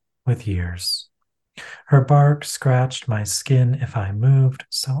thick with years. Her bark scratched my skin if I moved,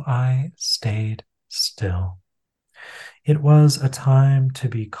 so I stayed still. It was a time to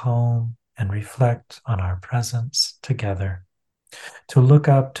be calm and reflect on our presence together, to look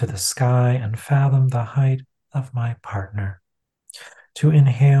up to the sky and fathom the height of my partner, to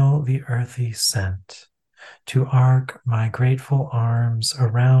inhale the earthy scent, to arc my grateful arms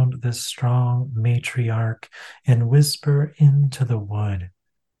around this strong matriarch and whisper into the wood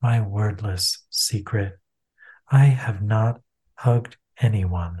my wordless secret. I have not hugged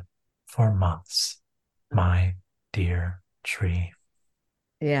anyone for months, my dear tree.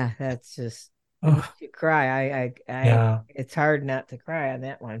 Yeah, that's just it makes Oh, you cry. yeah, It's hard not to cry on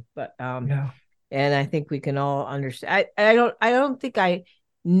that one, but yeah. and I think we can all understand. I don't think I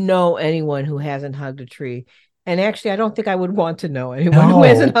know anyone who hasn't hugged a tree, and actually, I don't think I would want to know anyone who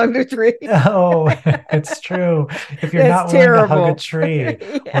hasn't No, hugged a tree. no, it's true. If you're That's not willing to hug a terrible.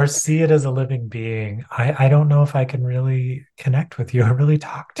 tree or Yeah. see it as a living being, I don't know if I can really connect with you or really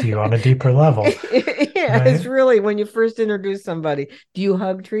talk to you on a deeper level, Yeah, it's right? really when you first introduce somebody, do you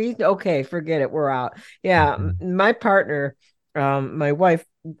hug trees? Okay, forget it, we're out. Yeah, Mhm. my partner, my wife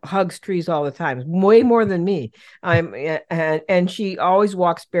hugs trees all the time, way more than me. And she always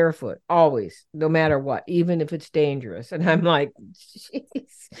walks barefoot, always, no matter what, even if it's dangerous. And I'm like,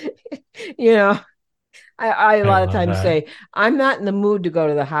 jeez, you know, I a I lot of love times that. say, I'm not in the mood to go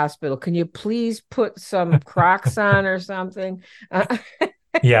to the hospital. Can you please put some Crocs on or something?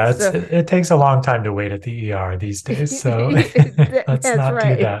 Yeah, So it takes a long time to wait at the ER these days, so let's that's not do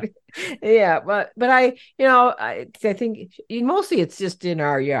right. that. Yeah, but I think mostly it's just in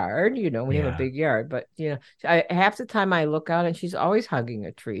our yard. We have a Yeah. big yard, but half the time I look out and she's always hugging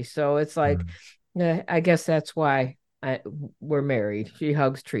a tree. So it's like, Mm. I guess that's why we're married. She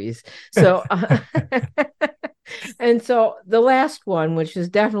hugs trees. So, and so the last one, which is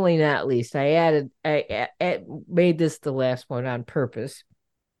definitely not least, I made this the last one on purpose.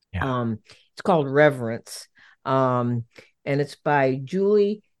 Yeah. It's called Reverence. Um, and it's by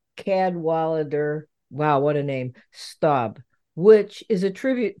Julie Cadwallader. Wow, what a name. Staub, which is a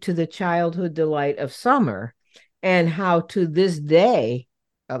tribute to the childhood delight of summer and how to this day,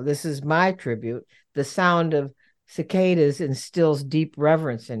 this is my tribute, the sound of cicadas instills deep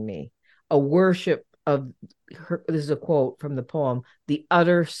reverence in me, a worship of her. This is a quote from the poem, the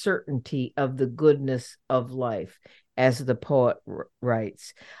utter certainty of the goodness of life, as the poet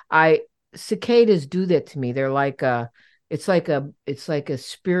writes. I Cicadas do that to me. They're like it's like a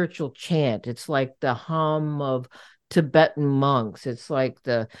spiritual chant. It's like the hum of Tibetan monks. It's like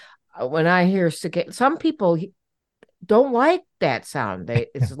the when I hear cicada, some people don't like that sound.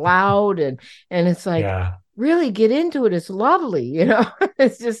 It's loud and it's like Yeah, really get into it. It's lovely.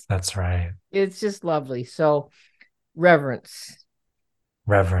 It's just that's right. it's just lovely. So reverence.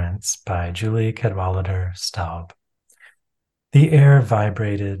 Reverence by Julie Cadwallader Staub. The air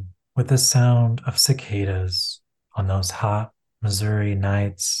vibrated with the sound of cicadas on those hot Missouri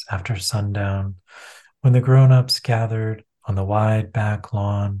nights after sundown when the grown-ups gathered on the wide back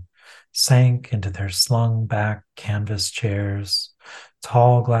lawn, sank into their slung back canvas chairs,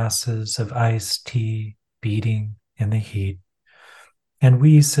 tall glasses of iced tea beating in the heat. And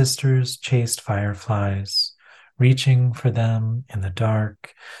we sisters chased fireflies, reaching for them in the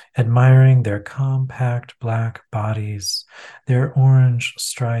dark, admiring their compact black bodies, their orange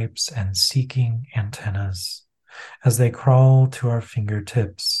stripes and seeking antennas, as they crawled to our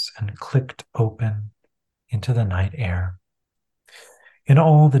fingertips and clicked open into the night air. In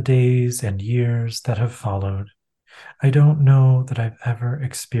all the days and years that have followed, I don't know that I've ever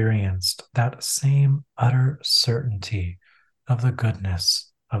experienced that same utter certainty of the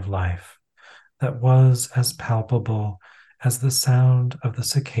goodness of life that was as palpable as the sound of the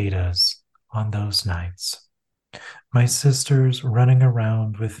cicadas on those nights. my sisters running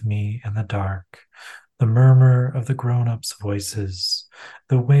around with me in the dark, the murmur of the grown ups' voices,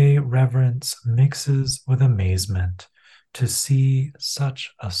 the way reverence mixes with amazement to see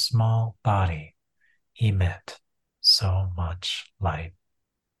such a small body emit so much light.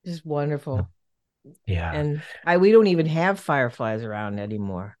 Just wonderful. Yeah. And we don't even have fireflies around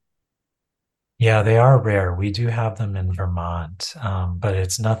anymore. Yeah, they are rare. We do have them in Vermont, but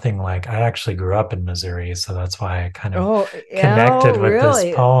it's nothing like I actually grew up in Missouri, so that's why I kind of Oh, oh, connected with this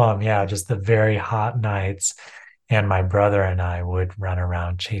really? poem. Yeah, just the very hot nights. And my brother and I would run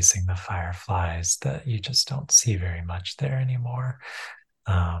around chasing the fireflies that you just don't see very much there anymore.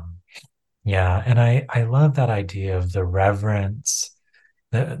 Um, yeah, and I love that idea of the reverence.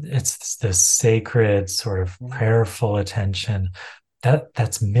 It's this sacred sort of prayerful attention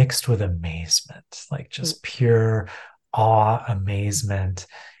that's mixed with amazement, like just pure awe, amazement,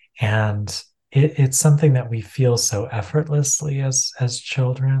 and it's something that we feel so effortlessly as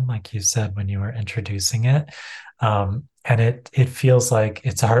children, like you said when you were introducing it. And it feels like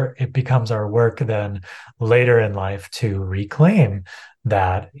it becomes our work then later in life to reclaim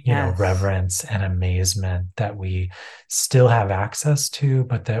that, Yes. reverence and amazement that we still have access to,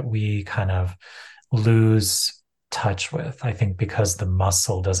 but that we kind of lose touch with, I think, because the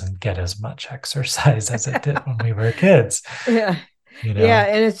muscle doesn't get as much exercise as it did when we were kids, Yeah. you Yeah. know?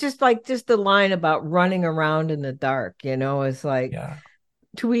 And it's just like just the line about running around in the dark, it's like, Yeah,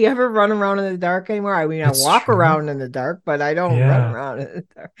 do we ever run around in the dark anymore? I mean, I it's walk true. around in the dark, but I don't run Yeah, around in the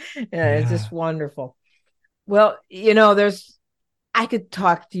dark. Yeah, it's just yeah. wonderful. Well, I could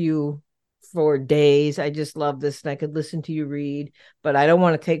talk to you for days. I just love this and I could listen to you read, but I don't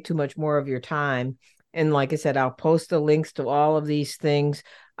want to take too much more of your time. And like I said, I'll post the links to all of these things.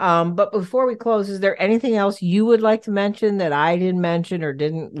 But before we close, is there anything else you would like to mention that I didn't mention or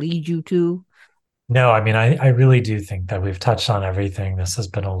didn't lead you to? No, I mean, I really do think that we've touched on everything. This has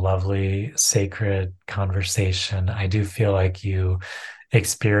been a lovely, sacred conversation. I do feel like you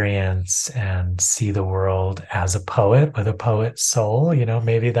experience and see the world as a poet with a poet's soul.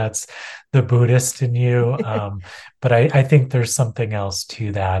 Maybe that's the Buddhist in you. But I think there's something else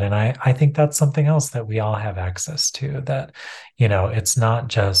to that. And I think that's something else that we all have access to, that, it's not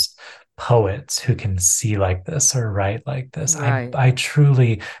just poets who can see like this or write like this. Right. I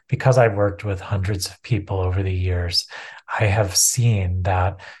truly, because I've worked with hundreds of people over the years, I have seen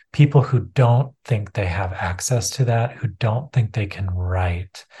that people who don't think they have access to that, who don't think they can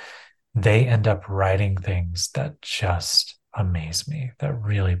write, they end up writing things that just amaze me, that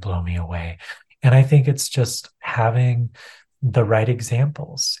really blow me away. And I think it's just having the right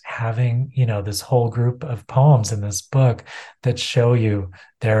examples, having, this whole group of poems in this book that show you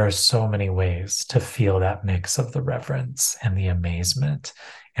there are so many ways to feel that mix of the reverence and the amazement.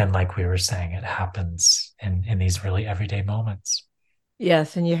 And like we were saying, it happens in these really everyday moments.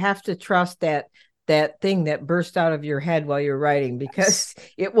 Yes, and you have to trust that thing that burst out of your head while you're writing Yes. because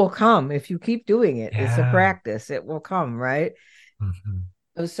it will come if you keep doing it. It's a Yeah. practice. It will come, right?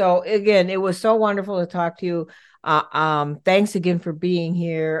 Mhm. So again, it was so wonderful to talk to you. Thanks again for being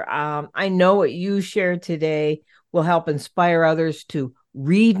here. I know what you shared today will help inspire others to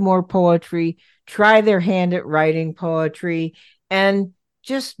read more poetry, try their hand at writing poetry, and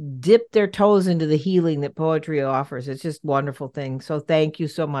just dip their toes into the healing that poetry offers. It's just a wonderful thing. So thank you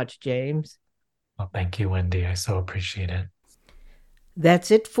so much, James. Well, thank you, Wendy. I so appreciate it. That's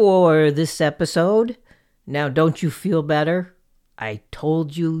it for this episode. Now, don't you feel better? I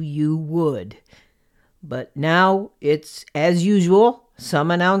told you you would. But now it's, as usual, some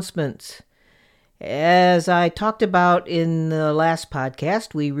announcements. As I talked about in the last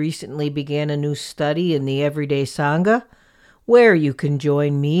podcast, we recently began a new study in the Everyday Sangha, where you can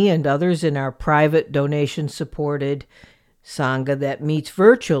join me and others in our private donation supported Sangha that meets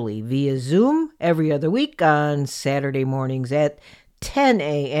virtually via Zoom every other week on Saturday mornings at 10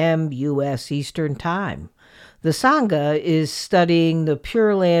 a.m. U.S. Eastern Time. The Sangha is studying the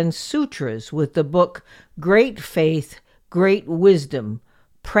Pure Land Sutras with the book Great Faith, Great Wisdom,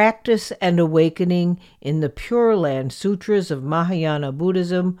 Practice and Awakening in the Pure Land Sutras of Mahayana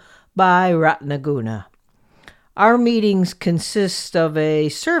Buddhism by Ratnaguna. Our meetings consist of a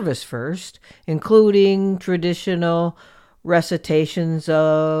service first, including traditional recitations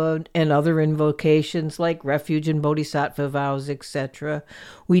and other invocations like refuge and bodhisattva vows, etc.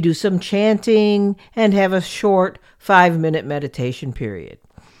 We do some chanting and have a short 5-minute meditation period.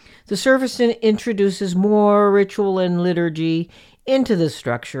 The service introduces more ritual and liturgy into the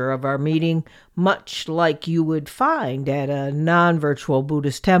structure of our meeting, much like you would find at a non-virtual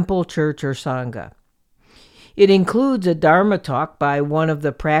Buddhist temple, church, or sangha. It includes a Dharma talk by one of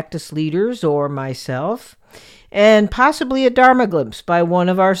the practice leaders or myself, and possibly a Dharma glimpse by one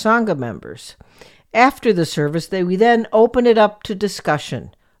of our Sangha members. After the service, we then open it up to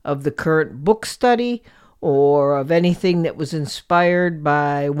discussion of the current book study or of anything that was inspired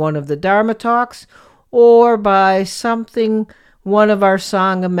by one of the Dharma talks or by something one of our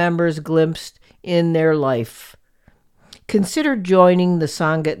Sangha members glimpsed in their life. Consider joining the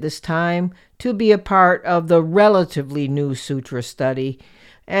Sangha at this time to be a part of the relatively new sutra study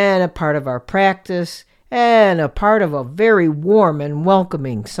and a part of our practice and a part of a very warm and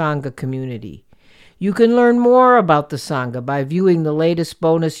welcoming Sangha community. You can learn more about the Sangha by viewing the latest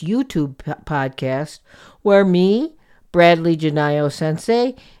bonus YouTube podcast where me, Bradley Janayo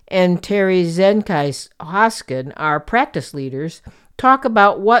Sensei, and Terry Zenkai Hoskin, our practice leaders, talk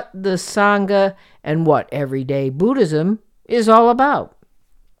about what the Sangha and what everyday Buddhism is all about.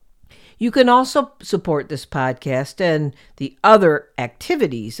 You can also support this podcast and the other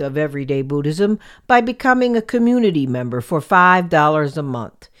activities of Everyday Buddhism by becoming a community member for $5 a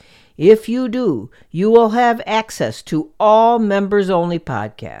month. If you do, you will have access to all members-only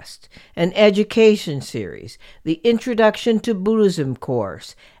podcasts, an education series, the Introduction to Buddhism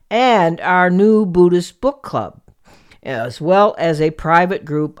course, and our new Buddhist book club, as well as a private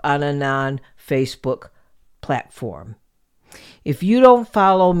group on a non-Facebook platform. If you don't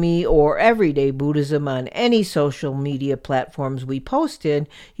follow me or Everyday Buddhism on any social media platforms we post in,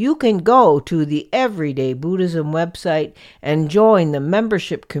 you can go to the Everyday Buddhism website and join the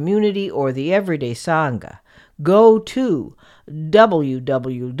membership community or the Everyday Sangha. Go to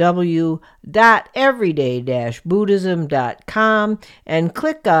www.everyday-buddhism.com and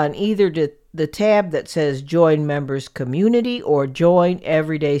click on either the tab that says Join Members Community or Join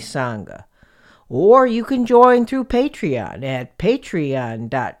Everyday Sangha. Or you can join through Patreon at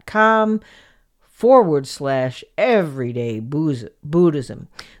patreon.com/Everyday Buddhism.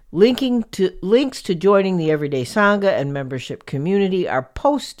 Links to joining the Everyday Sangha and membership community are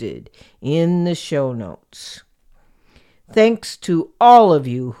posted in the show notes. Thanks to all of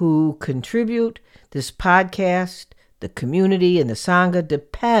you who contribute. This podcast, the community, and the Sangha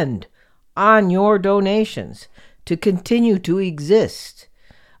depend on your donations to continue to exist.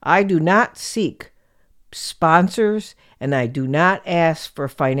 I do not seek sponsors, and I do not ask for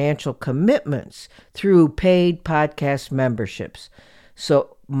financial commitments through paid podcast memberships.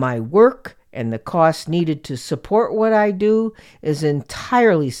 So my work and the cost needed to support what I do is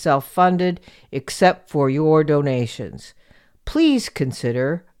entirely self-funded except for your donations. Please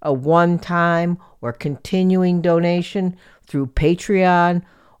consider a one-time or continuing donation through Patreon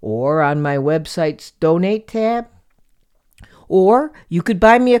or on my website's Donate tab. Or you could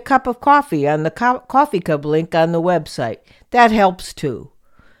buy me a cup of coffee on the coffee cup link on the website. That helps too.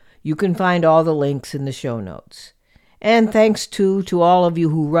 You can find all the links in the show notes. And thanks to all of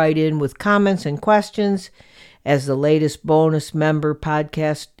you who write in with comments and questions. As the latest bonus member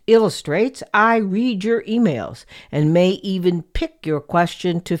podcast illustrates, I read your emails and may even pick your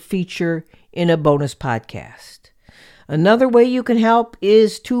question to feature in a bonus podcast. Another way you can help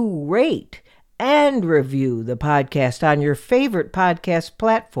is to rate and review the podcast on your favorite podcast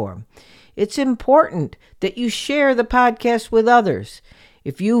platform. It's important that you share the podcast with others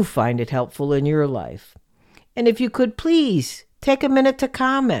if you find it helpful in your life. And if you could please take a minute to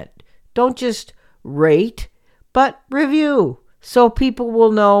comment. Don't just rate, but review so people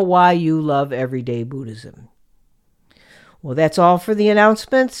will know why you love Everyday Buddhism. Well, that's all for the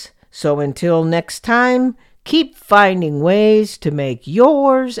announcements. So until next time, keep finding ways to make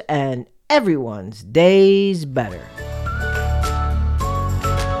yours and everyone's days better.